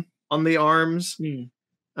shine on the arms.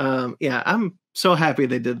 Yeah, I'm so happy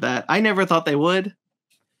they did that. I never thought they would.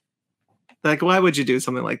 Like, why would you do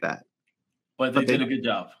something like that? But they did a good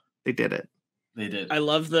job. They did it. They did. I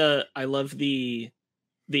love the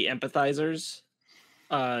empathizers.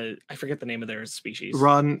 I forget the name of their species.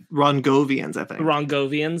 Rongovians, I think.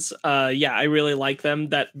 Rongovians. Yeah, I really like them.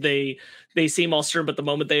 That they seem all stern, but the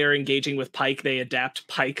moment they are engaging with Pike, they adapt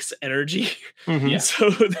Pike's energy. Mm-hmm. Yeah. So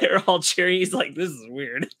they're all cheering. He's like, "This is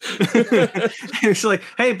weird." It's like,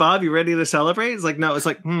 "Hey, Bob, you ready to celebrate?" It's like, "No." It's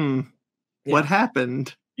like, what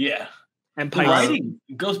happened? Yeah. And Pike's writing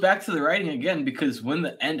goes back to the writing again, because when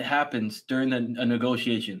the end happens during a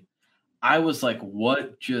negotiation, I was like,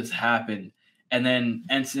 "What just happened?" And then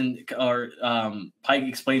Pike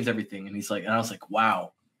explains everything, and he's like, and I was like,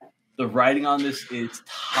 wow, the writing on this is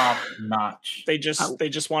top notch. They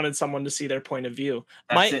just wanted someone to see their point of view.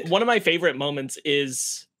 One of my favorite moments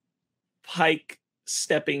is Pike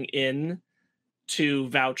stepping in to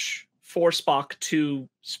vouch for Spock to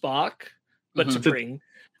Spock, but to Pring.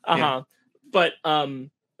 But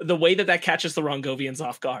the way that catches the Rongovians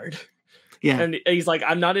off guard. Yeah. And he's like,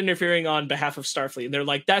 I'm not interfering on behalf of Starfleet. And they're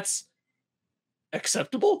like, that's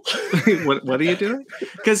acceptable. what are you doing?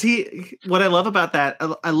 Because what I love about that,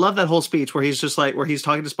 I love that whole speech where he's just like, where he's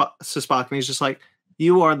talking to Spock, and he's just like,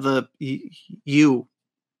 you are you.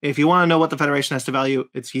 If you want to know what the Federation has to value,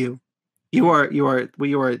 it's you. You are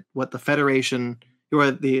what the Federation. You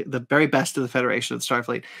are the very best of the Federation of the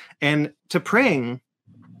Starfleet. And to Pring,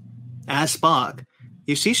 as Spock,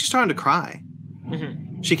 you see she's starting to cry.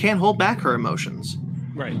 Mm-hmm. She can't hold back her emotions.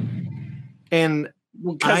 Right. And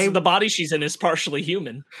because the body she's in is partially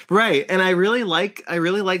human, right? And I really like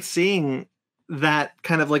seeing that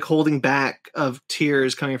kind of like holding back of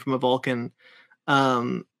tears coming from a Vulcan,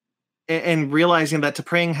 and realizing that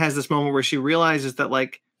T'Pring has this moment where she realizes that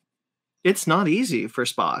like it's not easy for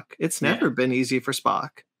Spock. It's never been easy for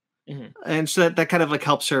Spock, and so that kind of like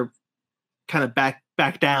helps her kind of back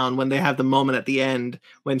down when they have the moment at the end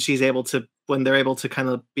when they're able to kind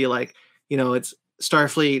of be like, it's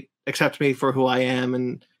Starfleet. Accept me for who I am,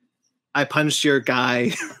 and I punched your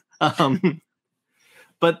guy.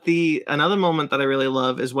 But another moment that I really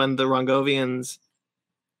love is when the Rongovians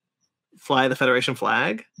fly the Federation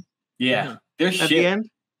flag. Yeah, their ship. At the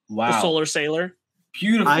end. Wow, the Solar Sailor.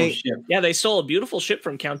 Beautiful ship. Yeah, they stole a beautiful ship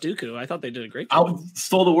from Count Dooku. I thought they did a great job. I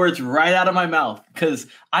stole the words right out of my mouth, because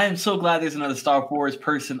I am so glad there's another Star Wars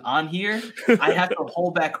person on here. I have to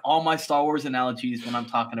hold back all my Star Wars analogies when I'm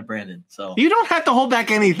talking to Brandon. So you don't have to hold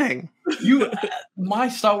back anything. My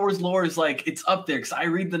Star Wars lore is like, it's up there because I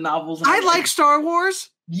read the novels. I like Star Wars.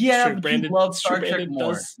 Yeah, but Brandon loves Star Trek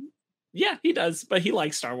more. Yeah, he does, but he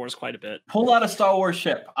likes Star Wars quite a bit. Pull out a Star Wars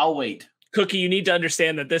ship. I'll wait. Cookie, you need to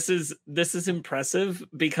understand that this is impressive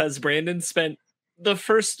because Brandon spent the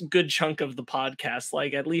first good chunk of the podcast,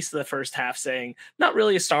 like at least the first half, saying, not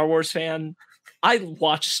really a Star Wars fan. I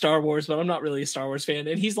watch Star Wars, but I'm not really a Star Wars fan.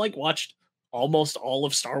 And he's like watched almost all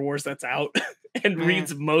of Star Wars that's out and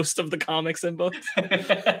reads most of the comics and books.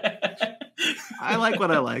 I like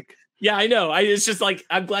what I like. Yeah, I know. It's just like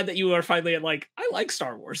I'm glad that you are finally at like I like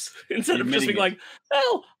Star Wars instead of just being like,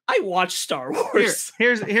 well, I watch Star Wars.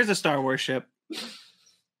 Here's a Star Wars ship.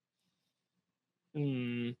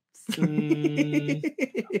 Nope. That's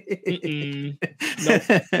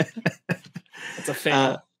a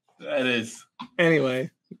fail. That is. Anyway,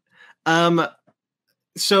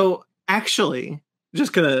 so actually,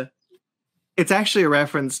 it's actually a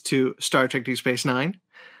reference to Star Trek Deep Space Nine,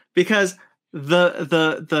 because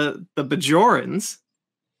the Bajorans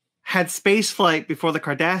had space flight before the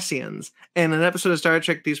Cardassians. And in an episode of Star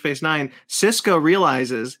Trek Deep Space Nine, Sisko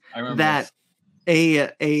realizes that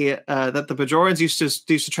that the Bajorans used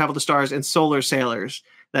to travel the stars in solar sailors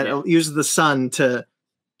that uses the sun to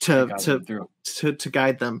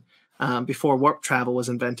guide them before warp travel was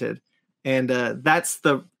invented. And that's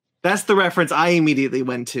the reference I immediately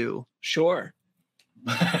went to. Sure.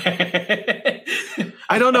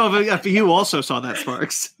 I don't know if you also saw that,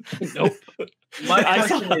 Sparks. Nope.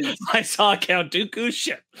 I saw Count Dooku's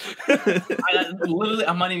ship.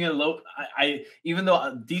 I'm not even gonna even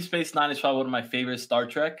though Deep Space Nine is probably one of my favorite Star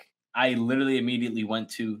Trek, I literally immediately went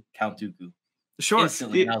to Count Dooku. Sure.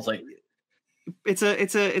 Instantly, and I was like, it's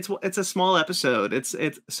a small episode. It's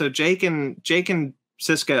so Jake and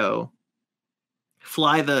Sisko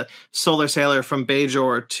fly the solar sailor from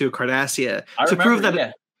Bajor to Cardassia to prove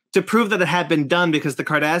that it had been done, because the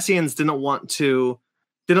Cardassians didn't want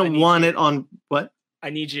it on what? I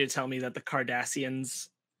need you to tell me that the Cardassians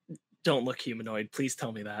don't look humanoid. Please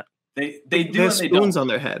tell me that. They do. They have spoons on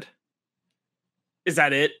their head. Is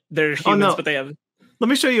that it? They're humans, but they have. Let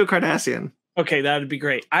me show you a Cardassian. Okay, that would be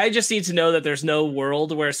great. I just need to know that there's no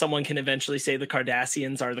world where someone can eventually say the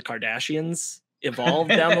Cardassians are the Kardashians evolved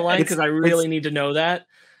down the line, because I really need to know that.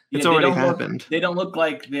 It's already happened. They don't look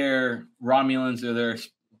like they're Romulans or they're.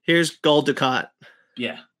 Here's Gul Dukat.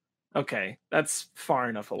 Yeah. Okay, that's far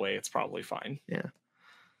enough away. It's probably fine. Yeah,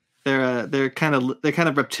 they're kind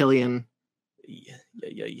of reptilian.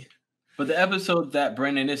 Yeah. But the episode that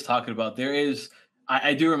Brendan is talking about, there is,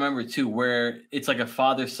 I do remember too, where it's like a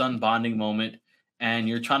father-son bonding moment, and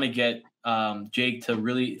you're trying to get Jake to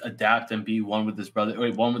really adapt and be one with his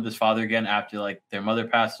father again after like their mother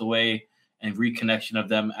passed away, and reconnection of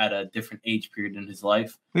them at a different age period in his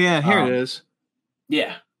life. Yeah, here it is.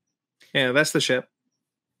 Yeah. Yeah, that's the ship.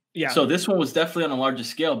 Yeah. So this one was definitely on a larger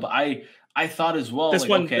scale, but I thought as well. This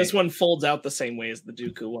one folds out the same way as the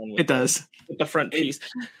Dooku one. It does. With the front piece.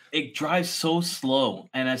 It drives so slow,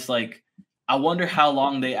 and it's like, I wonder how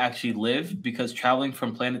long they actually live, because traveling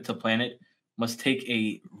from planet to planet must take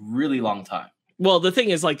a really long time. Well, the thing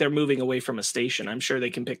is, like, they're moving away from a station. I'm sure they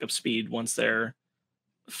can pick up speed once they're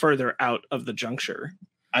further out of the juncture.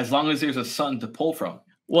 As long as there's a sun to pull from.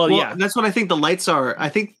 Well, yeah. That's what I think the lights are. I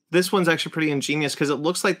think this one's actually pretty ingenious, because it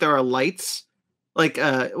looks like there are lights, like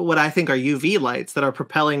what I think are UV lights that are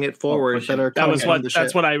propelling it forward.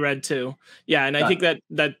 That's what I read too. Yeah, and I think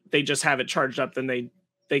that they just have it charged up, then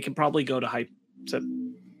they can probably go to hyperspeed.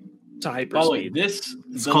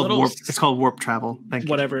 It's called warp travel. Thank you.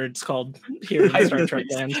 Whatever it's called here in Star Trek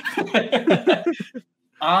land.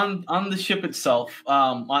 On the ship itself,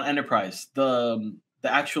 on Enterprise, the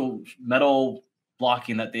actual metal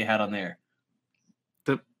blocking that they had on there.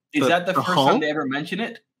 Is that the first time they ever mention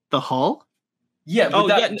it? The hull? Yeah,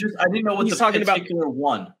 but I didn't know what the talking particular about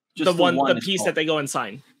one. Just the piece that they go and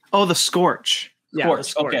sign. Oh, the Scorch. Yeah, the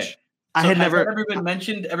Scorch. Okay. I had never ever been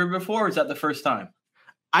mentioned ever before, or is that the first time?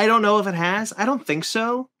 I don't know if it has. I don't think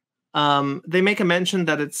so. They make a mention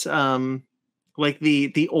that it's like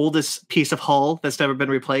the oldest piece of hull that's never been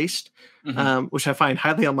replaced, which I find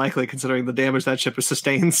highly unlikely considering the damage that ship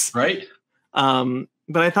sustains. Right.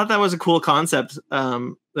 But I thought that was a cool concept,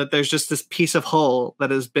 that there's just this piece of hull that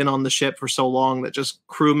has been on the ship for so long that just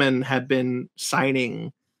crewmen have been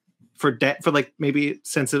signing for like maybe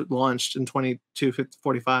since it launched in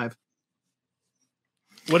 2245.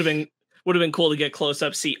 Would have been cool to get close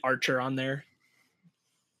up, see Archer on there.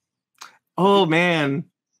 Oh man,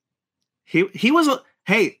 he was.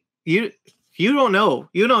 Hey, you don't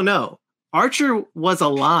know. Archer was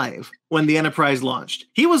alive when the Enterprise launched.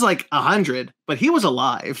 He was like 100, but he was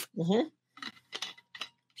alive. Mm-hmm.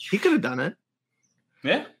 He could have done it.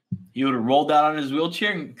 Yeah, he would have rolled out on his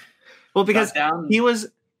wheelchair. Well, because he was,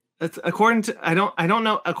 according to I don't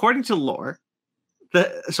know. According to lore,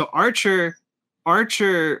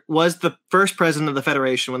 Archer was the first president of the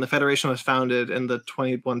Federation when the Federation was founded in the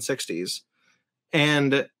 2160s,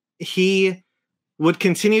 and he would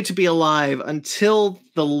continue to be alive until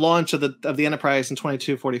the launch of the Enterprise in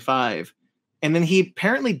 2245, and then he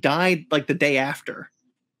apparently died like the day after.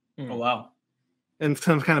 Oh wow! and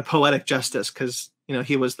some kind of poetic justice because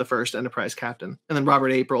he was the first Enterprise captain, and then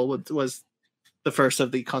Robert April was the first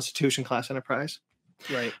of the Constitution class Enterprise.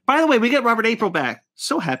 Right. By the way, we get Robert April back.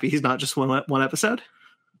 So happy he's not just one episode.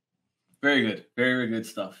 Very good, very, very good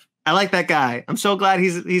stuff. I like that guy. I'm so glad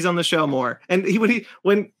he's on the show more. And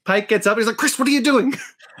when Pike gets up, he's like, "Chris, what are you doing?"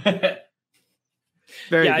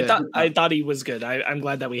 Very good. I thought he was good. I'm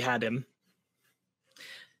glad that we had him.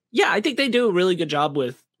 Yeah, I think they do a really good job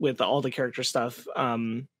with all the character stuff.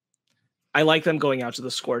 I like them going out to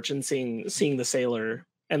the Scorch and seeing the sailor,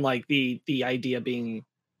 and like the idea being,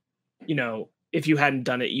 if you hadn't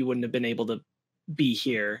done it, you wouldn't have been able to be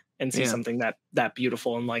here and see something that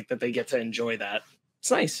beautiful, and like that they get to enjoy that.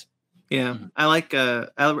 It's nice. Yeah, I like. I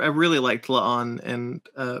really liked La'an and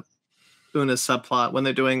Una's subplot when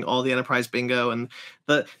they're doing all the Enterprise bingo, and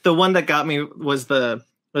the one that got me was the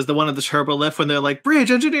one of the turbo lift when they're like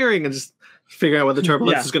bridge engineering and just figure out where the turbo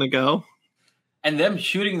lift is going to go, and them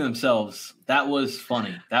shooting themselves. That was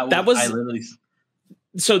funny. That was I literally.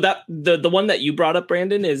 So that the one that you brought up,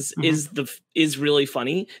 Brandon, is really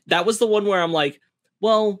funny. That was the one where I'm like,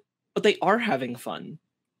 well, but they are having fun.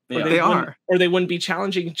 Or they wouldn't be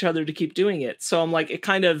challenging each other to keep doing it. So I'm like, it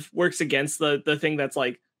kind of works against the thing that's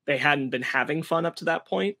like they hadn't been having fun up to that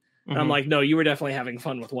point. And I'm like, no, you were definitely having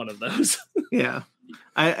fun with one of those. Yeah,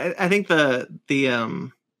 I think the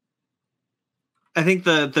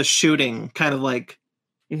shooting kind of like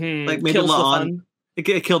like maybe La'an, it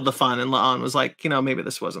killed the fun, and La'an was like, maybe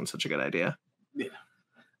this wasn't such a good idea.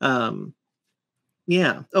 Yeah.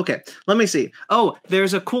 Yeah. Okay. Let me see. Oh,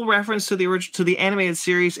 there's a cool reference to the animated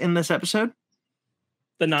series in this episode.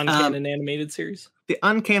 The non-canon animated series. The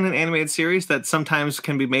uncanon animated series that sometimes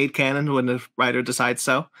can be made canon when the writer decides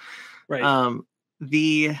so. Right. So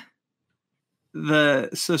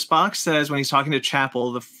Spock says when he's talking to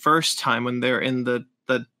Chapel the first time when they're in the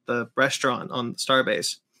restaurant on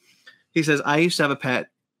Starbase, he says, "I used to have a pet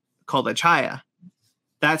called Achaya."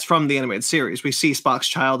 That's from the animated series. We see Spock's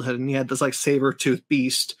childhood, and he had this like saber-toothed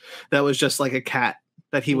beast that was just like a cat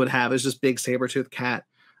that he would have. It's just big saber-toothed cat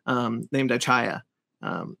named Achaya.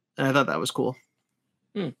 And I thought that was cool.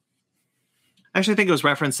 I actually think it was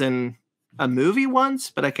referenced in a movie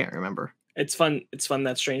once, but I can't remember. It's fun. It's fun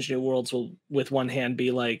that Strange New Worlds will, with one hand,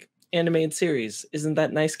 be like, animated series, isn't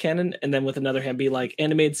that nice canon? And then with another hand be like,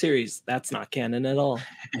 animated series, that's not canon at all.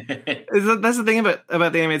 That's the thing about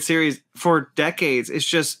the animated series for decades. It's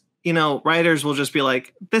just, writers will just be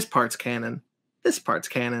like, this part's canon, this part's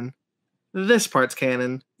canon, this part's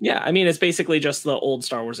canon. Yeah, I mean, it's basically just the old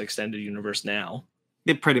Star Wars extended universe now.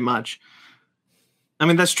 It pretty much. I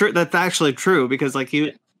mean, that's true. That's actually true because like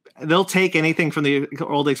they'll take anything from the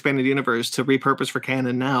old expanded universe to repurpose for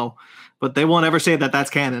canon now, but they won't ever say that that's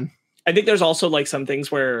canon. I think there's also like some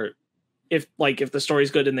things where if the story's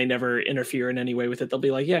good and they never interfere in any way with it, they'll be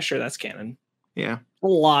like, yeah, sure, that's canon. Yeah. A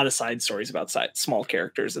lot of side stories about small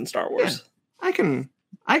characters in Star Wars. Yeah. I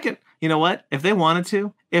can, you know what? If they wanted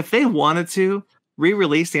to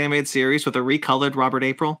re-release the animated series with a recolored Robert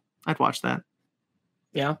April, I'd watch that.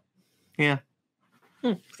 Yeah. Yeah.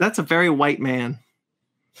 That's a very white man.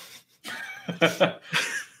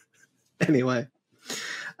 Anyway.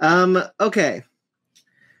 Okay.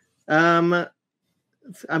 I'm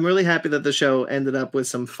really happy that the show ended up with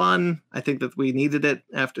some fun. I think that we needed it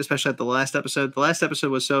especially at the last episode. The last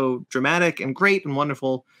episode was so dramatic and great and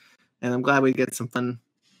wonderful, and I'm glad we get some fun.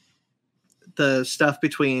 The stuff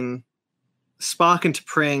between Spock and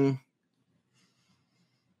T'Pring.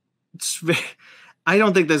 I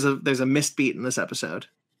don't think there's a missed beat in this episode.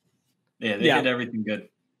 Yeah, they did everything good.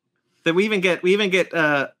 That we even get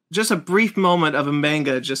just a brief moment of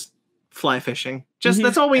M'Benga just fly fishing.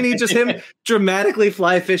 That's all we need. Just him dramatically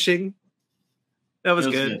fly fishing. That was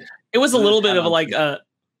good. It was a little bit of a like, oh,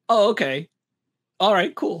 okay. All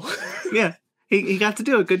right, cool. Yeah. He got to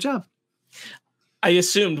do it. Good job. I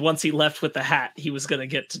assumed once he left with the hat, he was going to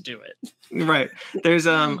get to do it. Right. There's,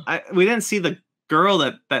 we didn't see the girl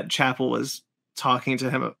that Chapel was talking to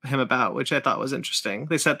him about, which I thought was interesting.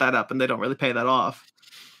 They set that up and they don't really pay that off.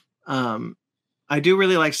 I do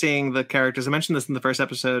really like seeing the characters. I mentioned this in the first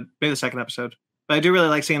episode, maybe the second episode, but I do really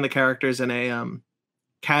like seeing the characters in a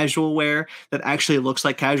casual wear that actually looks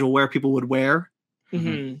like casual wear people would wear,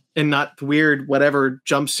 and not weird whatever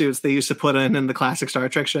jumpsuits they used to put in the classic Star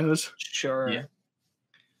Trek shows. Sure. Yeah.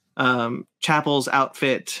 Chapel's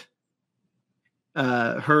outfit,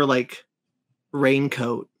 her like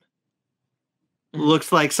raincoat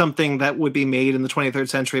looks like something that would be made in the 23rd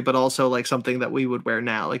century, but also like something that we would wear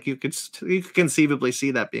now. Like you could conceivably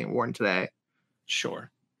see that being worn today.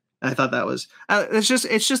 Sure. I thought that was, it's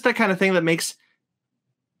just that kind of thing that makes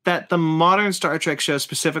that the modern Star Trek shows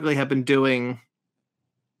specifically have been doing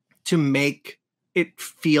to make it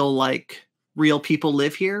feel like real people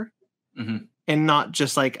live here and not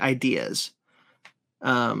just like ideas.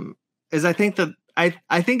 Is I think that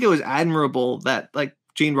I think it was admirable that like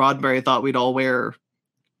Gene Roddenberry thought we'd all wear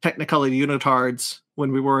Technicolor unitards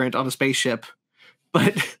when we weren't on a spaceship,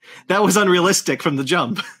 but that was unrealistic from the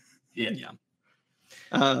jump. Yeah.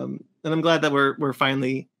 And I'm glad that we're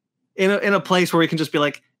finally in a place where we can just be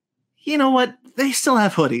like, you know what? They still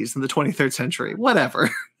have hoodies in the 23rd century. Whatever.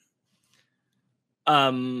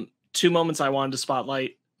 2 moments I wanted to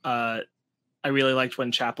spotlight. I really liked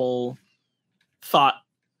when Chapel and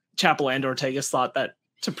Ortegas thought that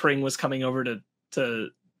T'Pring was coming over to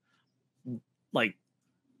like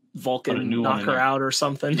Vulcan knock her out or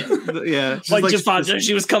something. Yeah. Like just thought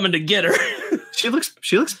she was coming to get her. She looks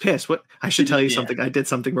pissed. What? I should tell you something. I did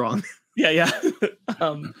something wrong. Yeah.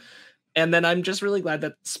 And then I'm just really glad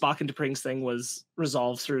that Spock and T'Pring's thing was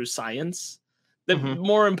resolved through science. That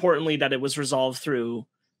more importantly, that it was resolved through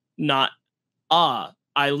not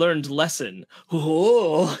I learned lesson.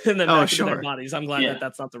 And then back into their bodies. I'm glad that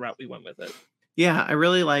that's not the route we went with it. Yeah, I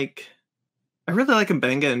really like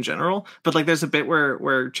Mbenga in general, but like there's a bit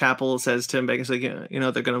where Chapel says to Mbenga, like, you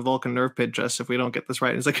know, they're going to Vulcan nerve pinch us if we don't get this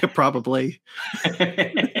right. And it's like, probably.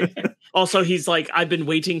 Also, he's like, I've been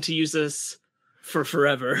waiting to use this for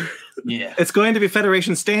forever. Yeah, it's going to be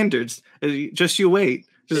Federation standards. Just you wait.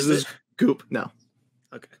 This is goop. No.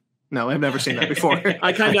 Okay. No, I've never seen that before.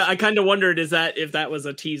 I kind of wondered if that was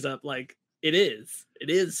a tease up, like it is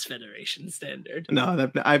Federation standard. No,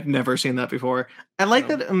 I've never seen that before. I like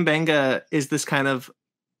that Mbenga is this kind of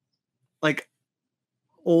like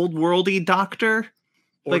old worldy doctor,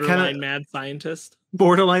 borderline like kind of mad scientist.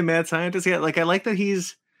 Borderline mad scientist. Yeah, like I like that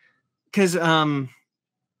he's because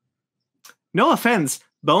no offense,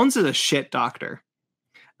 Bones is a shit doctor.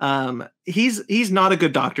 He's not a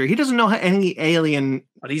good doctor. He doesn't know any alien,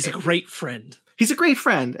 but he's a great friend. He's a great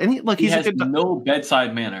friend, and he has no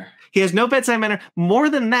bedside manner. He has no bedside manner. More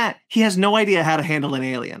than that, he has no idea how to handle an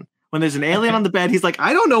alien. When there's an alien on the bed, he's like,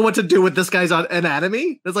 I don't know what to do with this guy's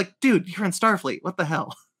anatomy. It's like, dude, you're in Starfleet. What the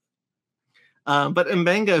hell? But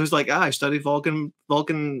Mbenga, who's like, I studied Vulcan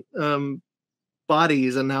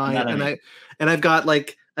bodies, and now I've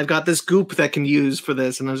got this goop that can use for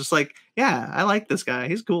this, and I was just like, yeah, I like this guy.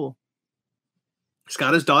 He's cool. He's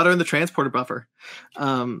got his daughter in the transporter buffer.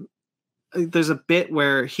 There's a bit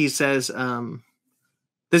where he says,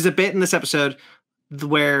 there's a bit in this episode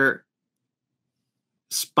where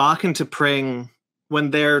Spock and T'Pring,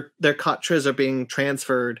 when their Katras are being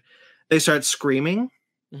transferred, they start screaming.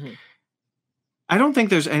 Mm-hmm. I don't think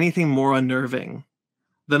there's anything more unnerving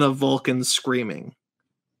than a Vulcan screaming.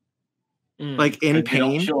 Like in pain.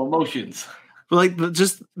 They don't show emotions. Like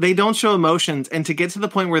just they don't show emotions, and to get to the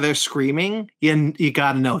point where they're screaming, you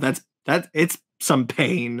got to know that it's some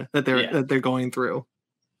pain that they're going through.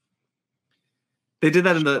 They did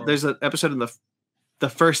that there's an episode in the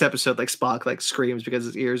first episode, like Spock like screams because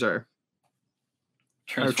his ears are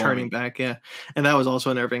turning back, yeah, and that was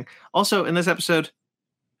also unnerving. Also in this episode,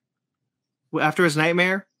 after his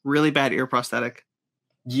nightmare, really bad ear prosthetic.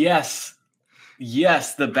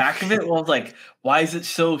 Yes, the back of it was like, why is it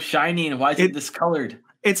so shiny and why is it discolored?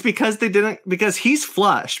 It's because because he's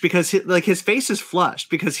flushed, because his face is flushed,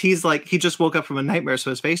 because he's like, he just woke up from a nightmare, so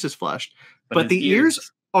his face is flushed, but the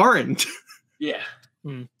ears aren't. Yeah.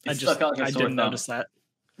 I didn't notice that.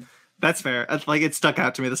 That's fair. Like it stuck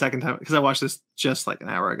out to me the second time because I watched this just like an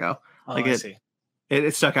hour ago. Oh, like I see.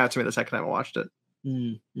 It stuck out to me the second time I watched it.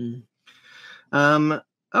 Mm-hmm.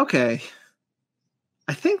 Okay.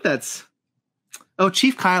 I think that's. Oh,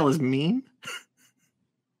 Chief Kyle is mean.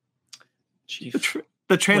 Chief,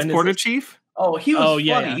 the transporter chief. Oh, he was funny.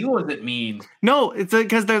 Yeah. He wasn't mean. No, it's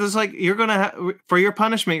because there's like, you're gonna for your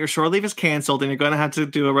punishment, your shore leave is canceled, and you're gonna have to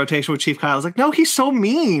do a rotation with Chief Kyle. It's like, no, he's so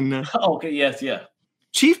mean. Okay, yes, yeah.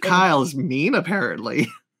 Chief Kyle is mean, apparently.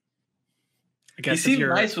 I guess if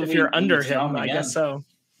you're under him, I guess so.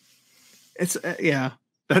 It's yeah.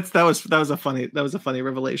 That was a funny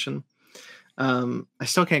revelation. I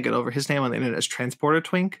still can't get over his name on the internet as Transporter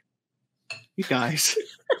Twink. You guys.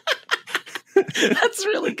 That's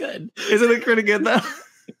really good. Isn't it pretty good though?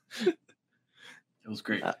 It was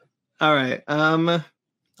great. All right.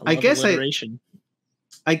 I guess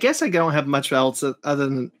I don't have much else other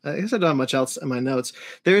than I don't have much else in my notes.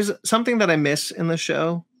 There's something that I miss in the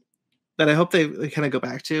show that I hope they kind of go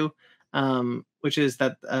back to, which is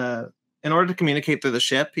that in order to communicate through the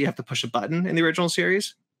ship, you have to push a button in the original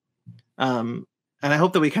series. And I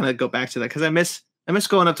hope that we kind of go back to that because I miss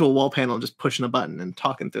going up to a wall panel and just pushing a button and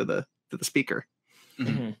talking through the speaker.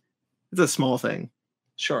 Mm-hmm. It's a small thing.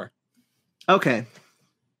 Sure. Okay.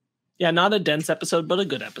 Yeah, not a dense episode, but a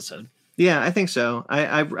good episode. Yeah, I think so.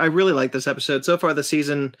 I really like this episode so far. The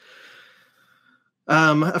season.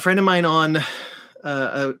 A friend of mine on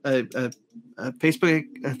a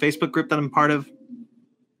Facebook group that I'm part of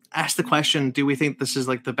asked the question, do we think this is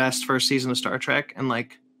like the best first season of Star Trek? And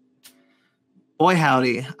like, boy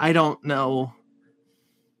howdy, I don't know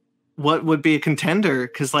what would be a contender,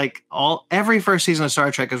 because like every first season of Star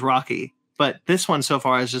Trek is rocky, but this one so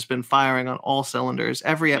far has just been firing on all cylinders.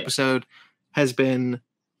 Every episode has been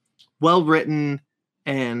well written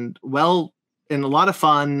and a lot of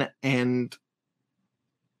fun, and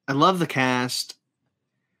I love the cast.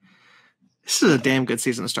 This is a damn good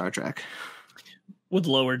season of Star Trek. Would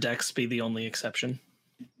Lower Decks be the only exception?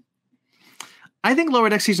 I think Lower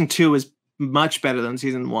Decks season 2 is much better than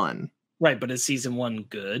season 1. Right, but is season 1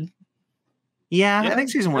 good? Yeah, I think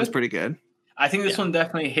season 1's pretty good. I think this one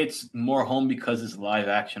definitely hits more home because it's live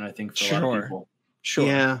action, I think, for a lot of people. Sure.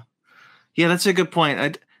 Yeah, that's a good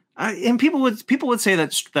point. And people would say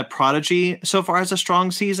that Prodigy so far has a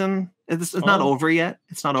strong season. It's not over yet.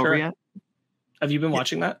 It's not over yet. Have you been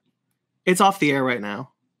watching that? It's off the air right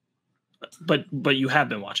now. But you have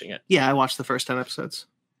been watching it. Yeah, I watched the first 10 episodes.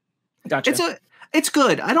 Gotcha. It's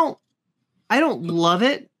good. I don't love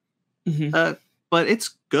it, but it's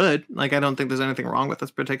good. Like, I don't think there's anything wrong with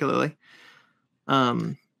this particularly.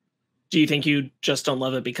 Do you think you just don't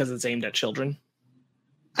love it because it's aimed at children?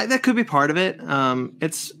 That could be part of it.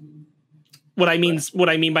 It's what I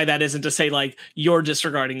mean by that isn't to say like you're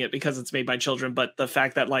disregarding it because it's made by children, but the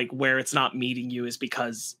fact that like where it's not meeting you is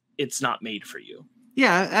because it's not made for you.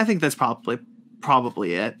 Yeah, I think that's probably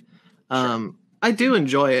it. I do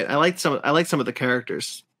enjoy it. I like some of the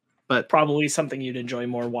characters, but probably something you'd enjoy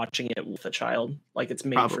more watching it with a child. Like it's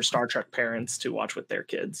made for Star Trek parents to watch with their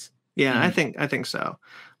kids. Yeah, I think so.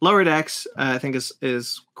 Lower Decks, I think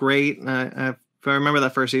is great. If I remember,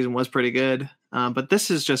 that first season was pretty good, but this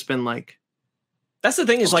has just been like. That's the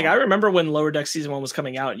thing is like I remember when Lower Decks season 1 was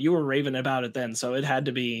coming out, you were raving about it then, so it had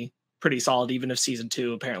to be pretty solid, even if season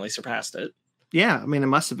 2 apparently surpassed it. Yeah, I mean, it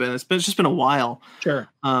must have been. It's just been a while. Sure.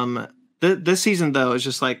 This season though is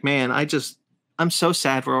just like, man, I'm so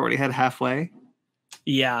sad we're already had halfway.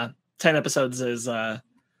 Yeah, 10 episodes is a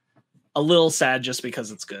little sad just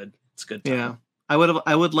because it's good. It's good time. Yeah,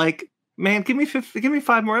 I would like, man, give me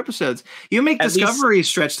 5 more episodes. You make Discovery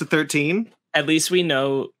stretch to 13. At least we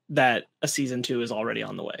know that a season 2 is already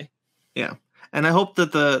on the way. Yeah. And I hope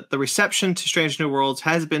that the reception to Strange New Worlds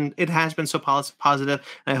has been so positive.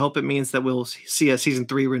 And I hope it means that we'll see a season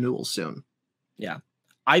 3 renewal soon. Yeah.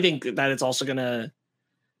 I think that it's also going to,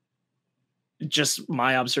 just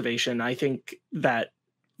my observation, I think that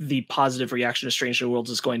the positive reaction to Strange New Worlds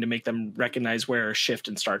is going to make them recognize where a shift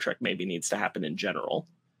in Star Trek maybe needs to happen in general.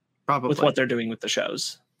 Probably. With what they're doing with the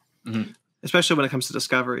shows. Mm-hmm. Especially when it comes to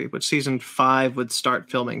Discovery, which season 5 would start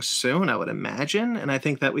filming soon, I would imagine. And I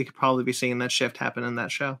think that we could probably be seeing that shift happen in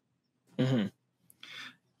that show. Mm-hmm.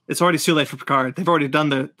 It's already too late for Picard. They've already done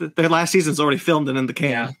their last season's already filmed and in the can.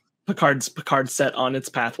 Yeah. Picard's set on its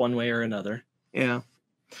path one way or another. Yeah.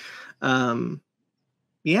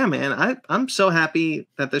 Yeah, man. I'm so happy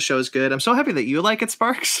that this show is good. I'm so happy that you like it,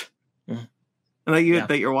 Sparks. Mm. And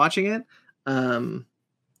that you're watching it.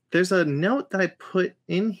 There's a note that I put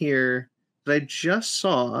in here that I just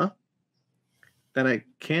saw that I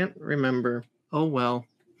can't remember. Oh, well.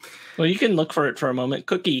 Well, you can look for it for a moment.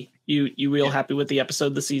 Cookie, you real happy with the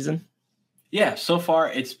episode this season? Yeah, so far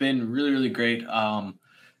it's been really, really great.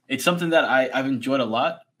 It's something that I've enjoyed a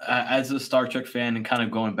lot as a Star Trek fan, and kind of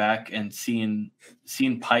going back and seeing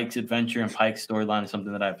Pike's adventure and Pike's storyline is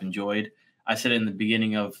something that I've enjoyed. I said it in the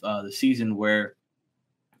beginning of the season where,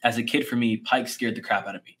 as a kid, for me, Pike scared the crap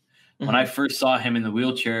out of me. When I first saw him in the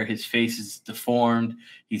wheelchair, his face is deformed.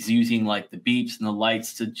 He's using like the beeps and the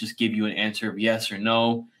lights to just give you an answer of yes or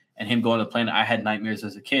no. And him going to the planet, I had nightmares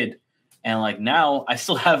as a kid. And like now I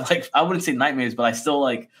still have like, I wouldn't say nightmares, but I still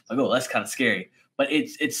like, oh, that's kind of scary. But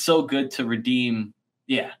it's so good to redeem.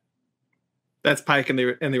 Yeah. That's Pike in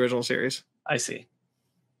the original series. I see.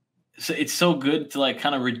 So it's so good to like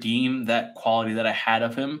kind of redeem that quality that I had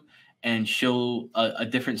of him and show a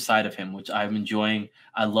different side of him, which I'm enjoying.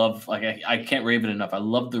 I love, like, I can't rave it enough. I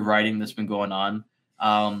love the writing that's been going on.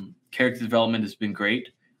 Character development has been great.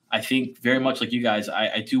 I think very much like you guys,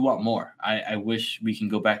 I do want more. I wish we can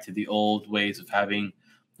go back to the old ways of having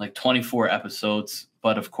like 24 episodes,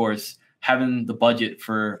 but of course, having the budget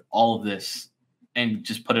for all of this and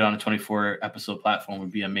just put it on a 24 episode platform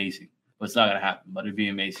would be amazing. But it's not going to happen, but it'd be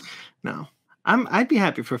amazing. No, I'd be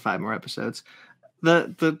happy for 5 more episodes.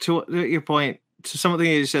 To your point, to some of the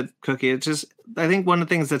things you said, Cookie, it's just, I think one of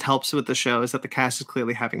the things that helps with the show is that the cast is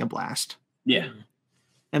clearly having a blast. Yeah.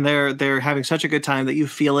 and they're having such a good time that you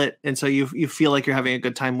feel it, and so you feel like you're having a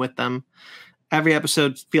good time with them. Every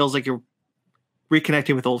episode feels like you're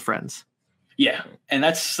reconnecting with old friends. Yeah, and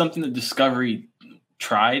that's something that Discovery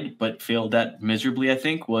tried but failed at miserably, I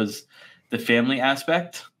think, was the family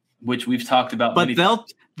aspect, which we've talked about. But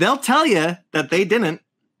they'll tell you that they didn't.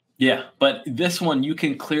 Yeah, but this one, you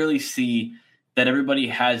can clearly see that everybody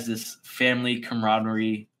has this family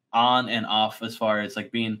camaraderie on and off, as far as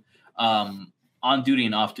like being on duty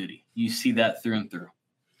and off duty. You see that through and through.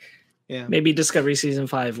 Yeah, maybe Discovery season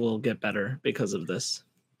 5 will get better because of this.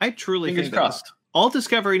 I truly Fingers think crossed. All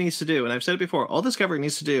Discovery needs to do, and I've said it before, all Discovery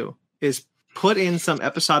needs to do is put in some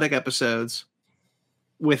episodic episodes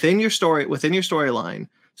within your storyline,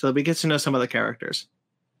 so that we get to know some of the characters.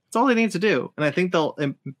 That's all they need to do, and I think they'll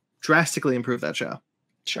drastically improve that show.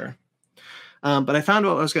 Sure. But I found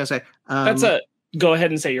what I was going to say. Go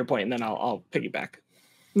ahead and say your point, and then I'll piggyback.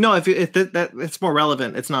 No, if that it's more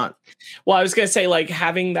relevant, it's not. Well, I was going to say, like,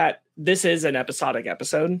 having that, this is an episodic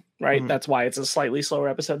episode, right? Mm-hmm. That's why it's a slightly slower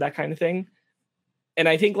episode, that kind of thing. And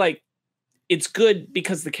I think, like, it's good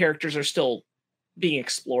because the characters are still being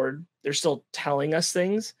explored. They're still telling us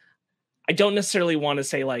things. I don't necessarily want to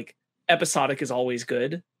say, like, episodic is always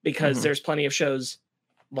good, because there's plenty of shows,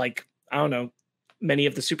 like, I don't know, many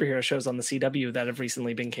of the superhero shows on the CW that have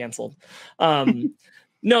recently been canceled.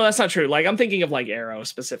 No, that's not true. Like, I'm thinking of, like, Arrow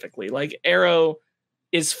specifically. Like, Arrow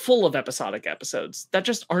is full of episodic episodes that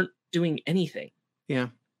just aren't doing anything. Yeah.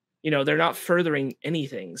 You know, they're not furthering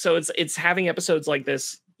anything. So it's having episodes like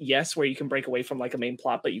this, yes, where you can break away from, like, a main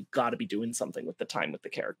plot, but you've got to be doing something with the time with the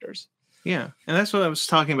characters. Yeah, and that's what I was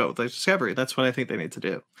talking about with the Discovery. That's what I think they need to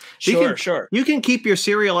do. Sure. You can keep your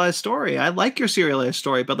serialized story. I like your serialized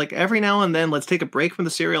story, but, like, every now and then, let's take a break from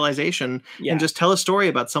the serialization and just tell a story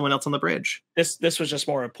about someone else on the bridge. This was just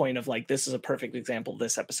more a point of, like, this is a perfect example.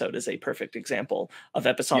 This episode is a perfect example of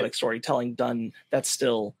episodic storytelling done that's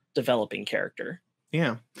still developing character.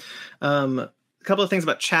 Yeah. A couple of things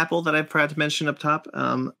about Chapel that I forgot to mention up top.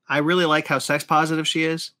 I really like how sex positive she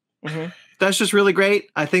is. Mm-hmm. That's just really great.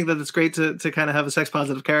 I think that it's great to kind of have a sex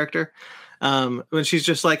positive character. When she's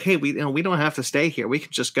just like, hey, we don't have to stay here. We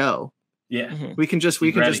can just go. Yeah. Mm-hmm. We can just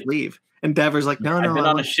leave. And Devor's like, no, I've been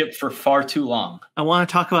on a ship for far too long. I want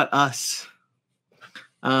to talk about us.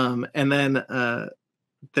 And then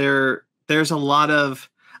there's a lot of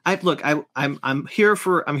I'm here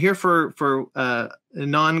for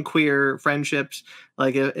non-queer friendships.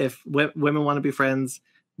 Like, if women want to be friends,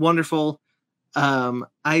 wonderful.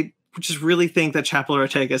 I just really think that Chapel and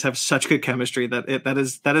Ortegas have such good chemistry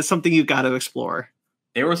that is something you got to explore.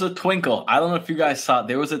 There was a twinkle. I don't know if you guys saw it.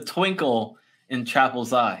 There was a twinkle in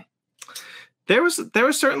Chapel's eye. There was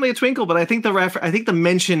certainly a twinkle, but I think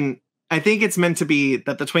I think it's meant to be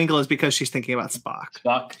that the twinkle is because she's thinking about Spock.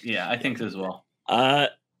 Spock, yeah, I think so as well.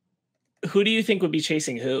 Who do you think would be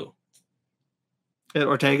chasing who?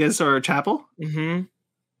 Ortegas or Chapel? Mm-hmm.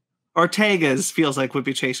 Ortegas feels like would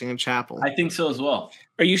be chasing Chapel. I think so as well.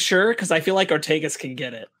 Are you sure? Because I feel like Ortegas can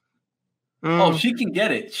get it. Oh, she can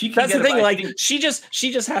get it. That's the thing. Like, she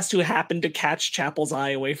just has to happen to catch Chapel's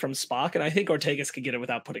eye away from Spock, and I think Ortegas could get it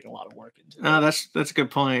without putting a lot of work into it. Oh, that's a good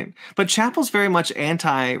point. But Chapel's very much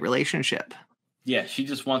anti-relationship. Yeah, she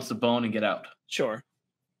just wants to bone and get out. Sure.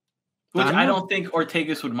 Which I don't think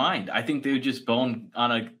Ortegas would mind. I think they would just bone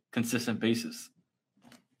on a consistent basis.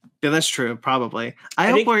 Yeah, that's true. Probably.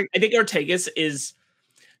 I think Ortegas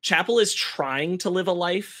Chapel is trying to live a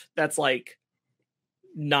life that's, like,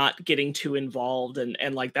 not getting too involved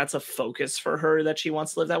and like that's a focus for her, that she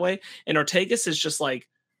wants to live that way. And Ortegas is just, like,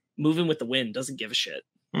 moving with the wind, doesn't give a shit.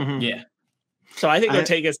 Mm-hmm. Yeah. So I think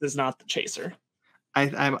Ortegas is not the chaser.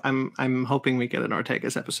 I'm hoping we get an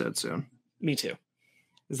Ortegas episode soon. Me too.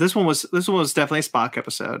 This one was definitely a Spock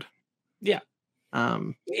episode. Yeah.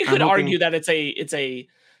 You could argue that it's a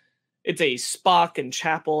Spock and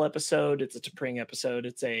Chapel episode. It's a T'Pring episode.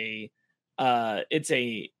 It's a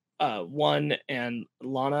One and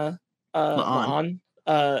Lana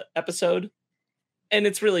episode, and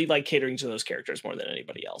it's really, like, catering to those characters more than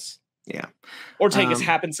anybody else. Yeah. Ortegas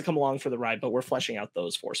happens to come along for the ride, but we're fleshing out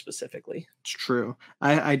those four specifically. It's true.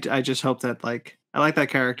 I just hope that, like, I like that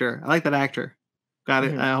character. I like that actor. Got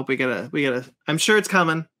it. Mm-hmm. I hope we get a. I'm sure it's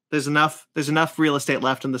coming. There's enough real estate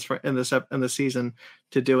left in this season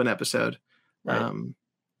to do an episode. Right.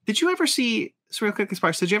 Did you ever see? So real quick,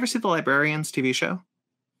 Sparks, did you ever see the Librarians TV show?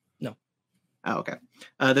 No. Oh, okay.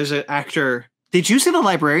 There's an actor. Did you see the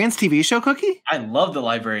Librarians TV show, Cookie? I love the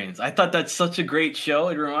Librarians. I thought that's such a great show.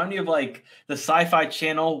 It reminded me of, like, the Sci-Fi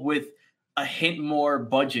Channel with a hint more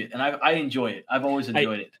budget, and I enjoy it. I've always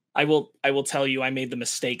enjoyed it. I will tell you, I made the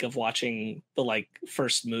mistake of watching the, like,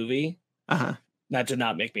 first movie. Uh-huh. That did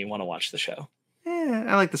not make me want to watch the show.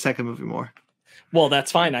 I like the second movie more. Well,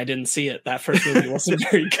 that's fine. I didn't see it. That first movie wasn't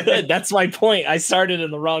very good. That's my point. I started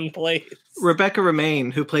in the wrong place. Rebecca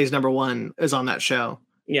Romaine, who plays number one, is on that show.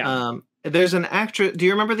 Yeah. There's an actor. Do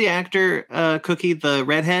you remember the actor, Cookie, the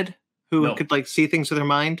redhead, who could like see things with her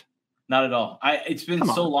mind? Not at all. It's been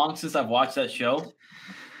so long since I've watched that show.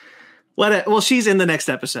 Well, she's in the next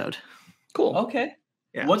episode. Cool. Okay.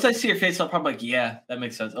 Yeah. Once I see her face, I'll probably like, yeah, that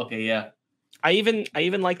makes sense. Okay, yeah. I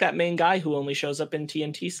even like that main guy who only shows up in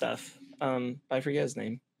TNT stuff. I forget his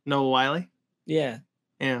name. Noah Wiley? Yeah.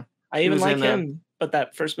 Yeah. I even like him, but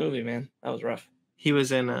that first movie, man, that was rough. He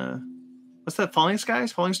was in what's that? Falling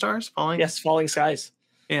Skies? Falling Stars? Yes, Falling Skies.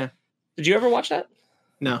 Yeah. Did you ever watch that?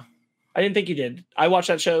 No. I didn't think you did. I watched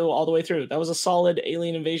that show all the way through. That was a solid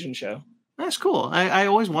alien invasion show. That's cool. I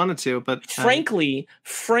always wanted to, but frankly,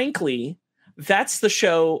 that's the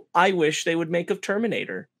show I wish they would make of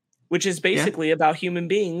Terminator, which is basically about human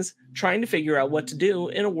beings trying to figure out what to do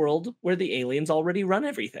in a world where the aliens already run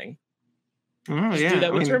everything. Oh, Just do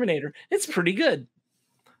that with Terminator. It's pretty good.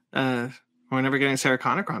 We're never getting Sarah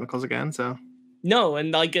Connor Chronicles again, so no,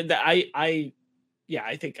 and like I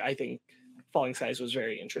think Falling Skies was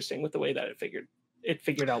very interesting with the way that it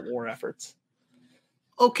figured out war efforts.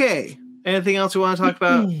 Okay. Anything else we want to talk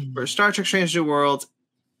about for Star Trek Strange New Worlds,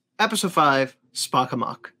 Episode 5, Spock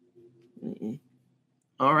Amok?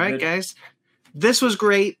 All right, guys. This was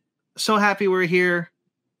great. So happy we're here.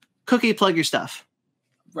 Cookie, plug your stuff.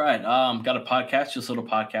 Right. Got a podcast, just a little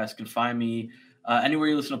podcast. You can find me anywhere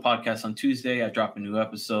you listen to podcasts. On Tuesday, I drop a new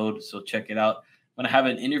episode, so check it out. I'm going to have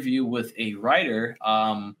an interview with a writer.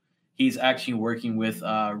 He's actually working with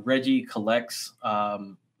Reggie Collects.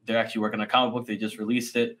 They're actually working on a comic book. They just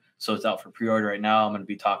released it, so it's out for pre-order right now. I'm going to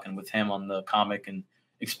be talking with him on the comic and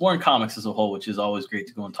exploring comics as a whole, which is always great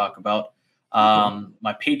to go and talk about.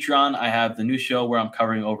 My Patreon, I have the new show where I'm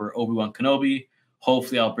covering over Obi-Wan Kenobi.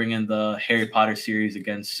 Hopefully I'll bring in the Harry Potter series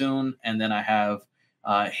again soon. And then I have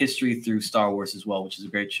History Through Star Wars as well, which is a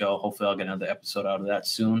great show. Hopefully I'll get another episode out of that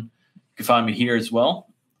soon. You can find me here as well.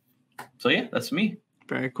 So yeah, that's me.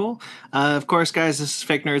 Very cool. Of course, guys, this is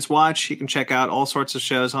Fake Nerds Watch. You can check out all sorts of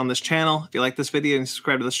shows on this channel. If you like this video and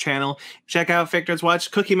subscribe to this channel, check out Fake Nerds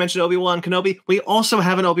Watch. Cookie mentioned Obi-Wan Kenobi. We also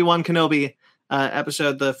have an Obi-Wan Kenobi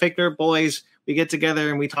episode. The Fake Nerd Boys, we get together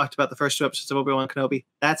and we talked about the first 2 episodes of Obi-Wan Kenobi.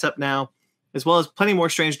 That's up now, as well as plenty more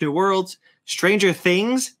Strange New Worlds. Stranger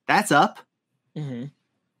Things, that's up. Mm-hmm.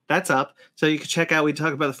 That's up. So you can check out, we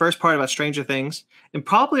talk about the first part about Stranger Things, and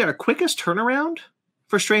probably our quickest turnaround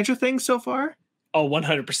for Stranger Things so far. Oh,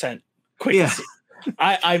 100%. Quickest.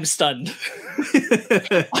 Yeah. I'm stunned.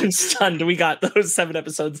 I'm stunned. We got those 7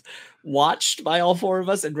 episodes watched by all 4 of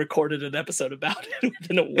us and recorded an episode about it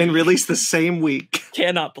within a week. And released the same week.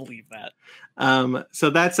 Cannot believe that. So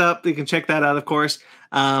that's up. You can check that out, of course.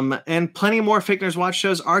 And plenty more Fake Nerds Watch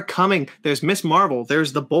shows are coming. There's Miss Marvel.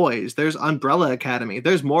 There's The Boys. There's Umbrella Academy.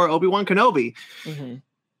 There's more Obi-Wan Kenobi. Mm-hmm.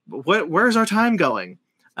 Where's our time going?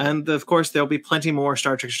 And of course, there'll be plenty more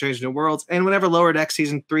Star Trek Strange New Worlds. And whenever Lower Deck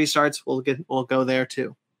Season 3 starts, we'll go there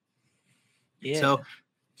too. Yeah. So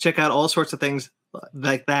check out all sorts of things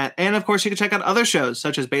like that. And of course, you can check out other shows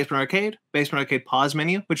such as Basement Arcade Pause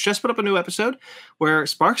Menu, which just put up a new episode where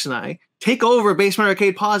Sparks and I take over Basement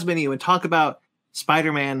Arcade Pause Menu and talk about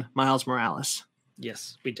Spider-Man Miles Morales.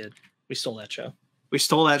 Yes, we did. We stole that show. We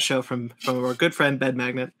stole that show from our good friend Bed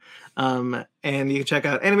Magnet. And you can check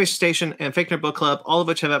out Animation Station and Fake Nerd Book Club, all of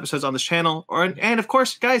which have episodes on this channel. And of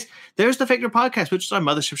course, guys, there's the Fake Nerd Podcast, which is our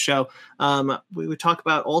mothership show. We talk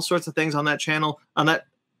about all sorts of things on that channel, on that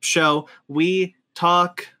show. We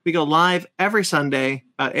go live every Sunday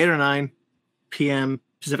about 8 or 9 p.m.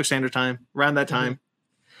 Pacific Standard Time, around that time.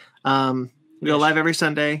 We go live every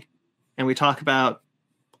Sunday and we talk about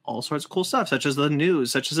all sorts of cool stuff, such as the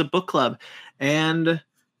news, such as a book club. And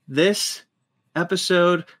this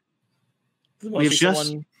episode, we've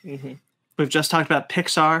just talked about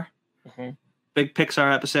Pixar, big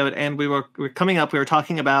Pixar episode, and we're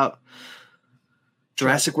talking about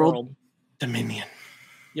Jurassic World Dominion.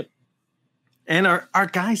 Yep. And our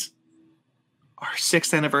guys, our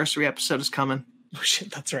 6th anniversary episode is coming. Oh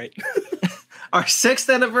shit, that's right. Our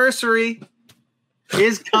 6th anniversary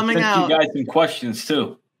is coming out. You guys some questions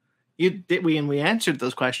too. We answered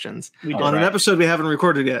those questions on an episode we haven't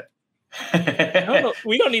recorded yet.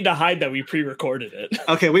 We don't need to hide that we pre-recorded it.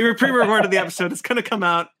 Okay, we pre-recorded the episode. It's going to come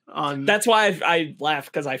out on. That's why I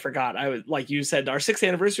laughed, because I forgot. I was like, you said our 6th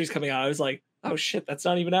anniversary is coming out. I was like, oh shit, that's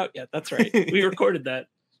not even out yet. That's right. We recorded that.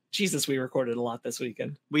 Jesus, we recorded a lot this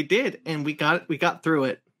weekend. We did, and we got through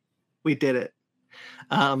it. We did it.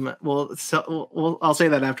 I'll say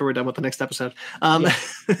that after we're done with the next episode.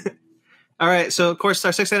 All right. So, of course,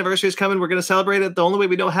 our 6th anniversary is coming. We're going to celebrate it the only way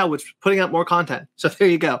we know how, which is putting out more content. So there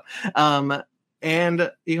you go.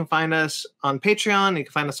 And you can find us on Patreon. You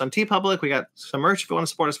can find us on TeePublic. We got some merch if you want to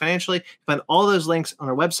support us financially. You can find all those links on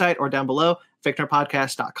our website or down below,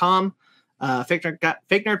 fakenerdpodcast.com. Fake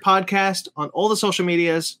Nerd Podcast on all the social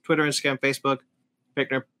medias, Twitter, Instagram, Facebook,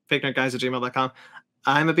 fakenerdguys@gmail.com.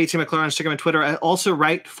 I'm a BT McClure on Instagram and Twitter. I also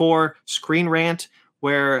write for Screen Rant,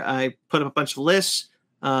 where I put up a bunch of lists.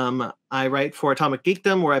 I write for Atomic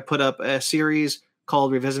Geekdom, where I put up a series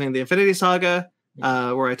called Revisiting the Infinity Saga,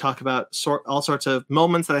 where I talk about all sorts of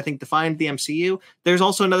moments that I think defined the MCU. There's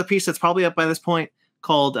also another piece that's probably up by this point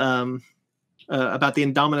called about the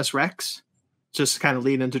Indominus Rex, just kind of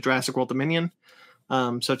lead into Jurassic World Dominion.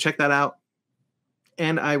 So check that out.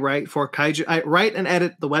 And I write for Kaiju. I write and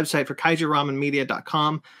edit the website for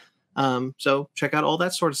kaijuramenmedia.com. So check out all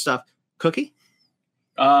that sort of stuff. Cookie?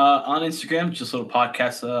 On Instagram, just little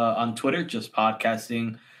podcasts. On Twitter, just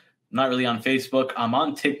podcasting. Not really on Facebook. I'm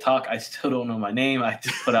on TikTok. I still don't know my name. I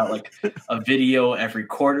just put out like a video every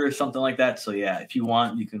quarter or something like that. So yeah, if you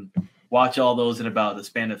want, you can watch all those in about the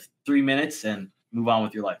span of 3 minutes and move on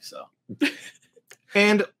with your life. So.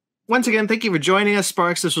 And once again, thank you for joining us,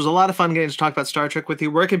 Sparks. This was a lot of fun getting to talk about Star Trek with you.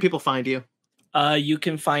 Where can people find you? You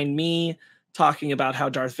can find me talking about how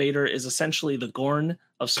Darth Vader is essentially the Gorn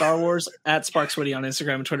of Star Wars at Sparks Witty on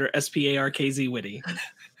Instagram and Twitter, SPARKZ Witty.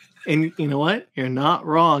 And you know what? You're not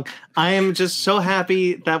wrong. I am just so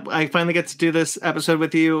happy that I finally get to do this episode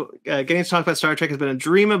with you. Getting to talk about Star Trek has been a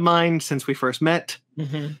dream of mine since we first met.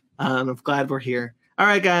 Mm-hmm. I'm glad we're here. All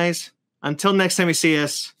right, guys. Until next time you see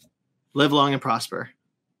us, live long and prosper.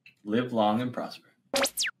 Live long and prosper.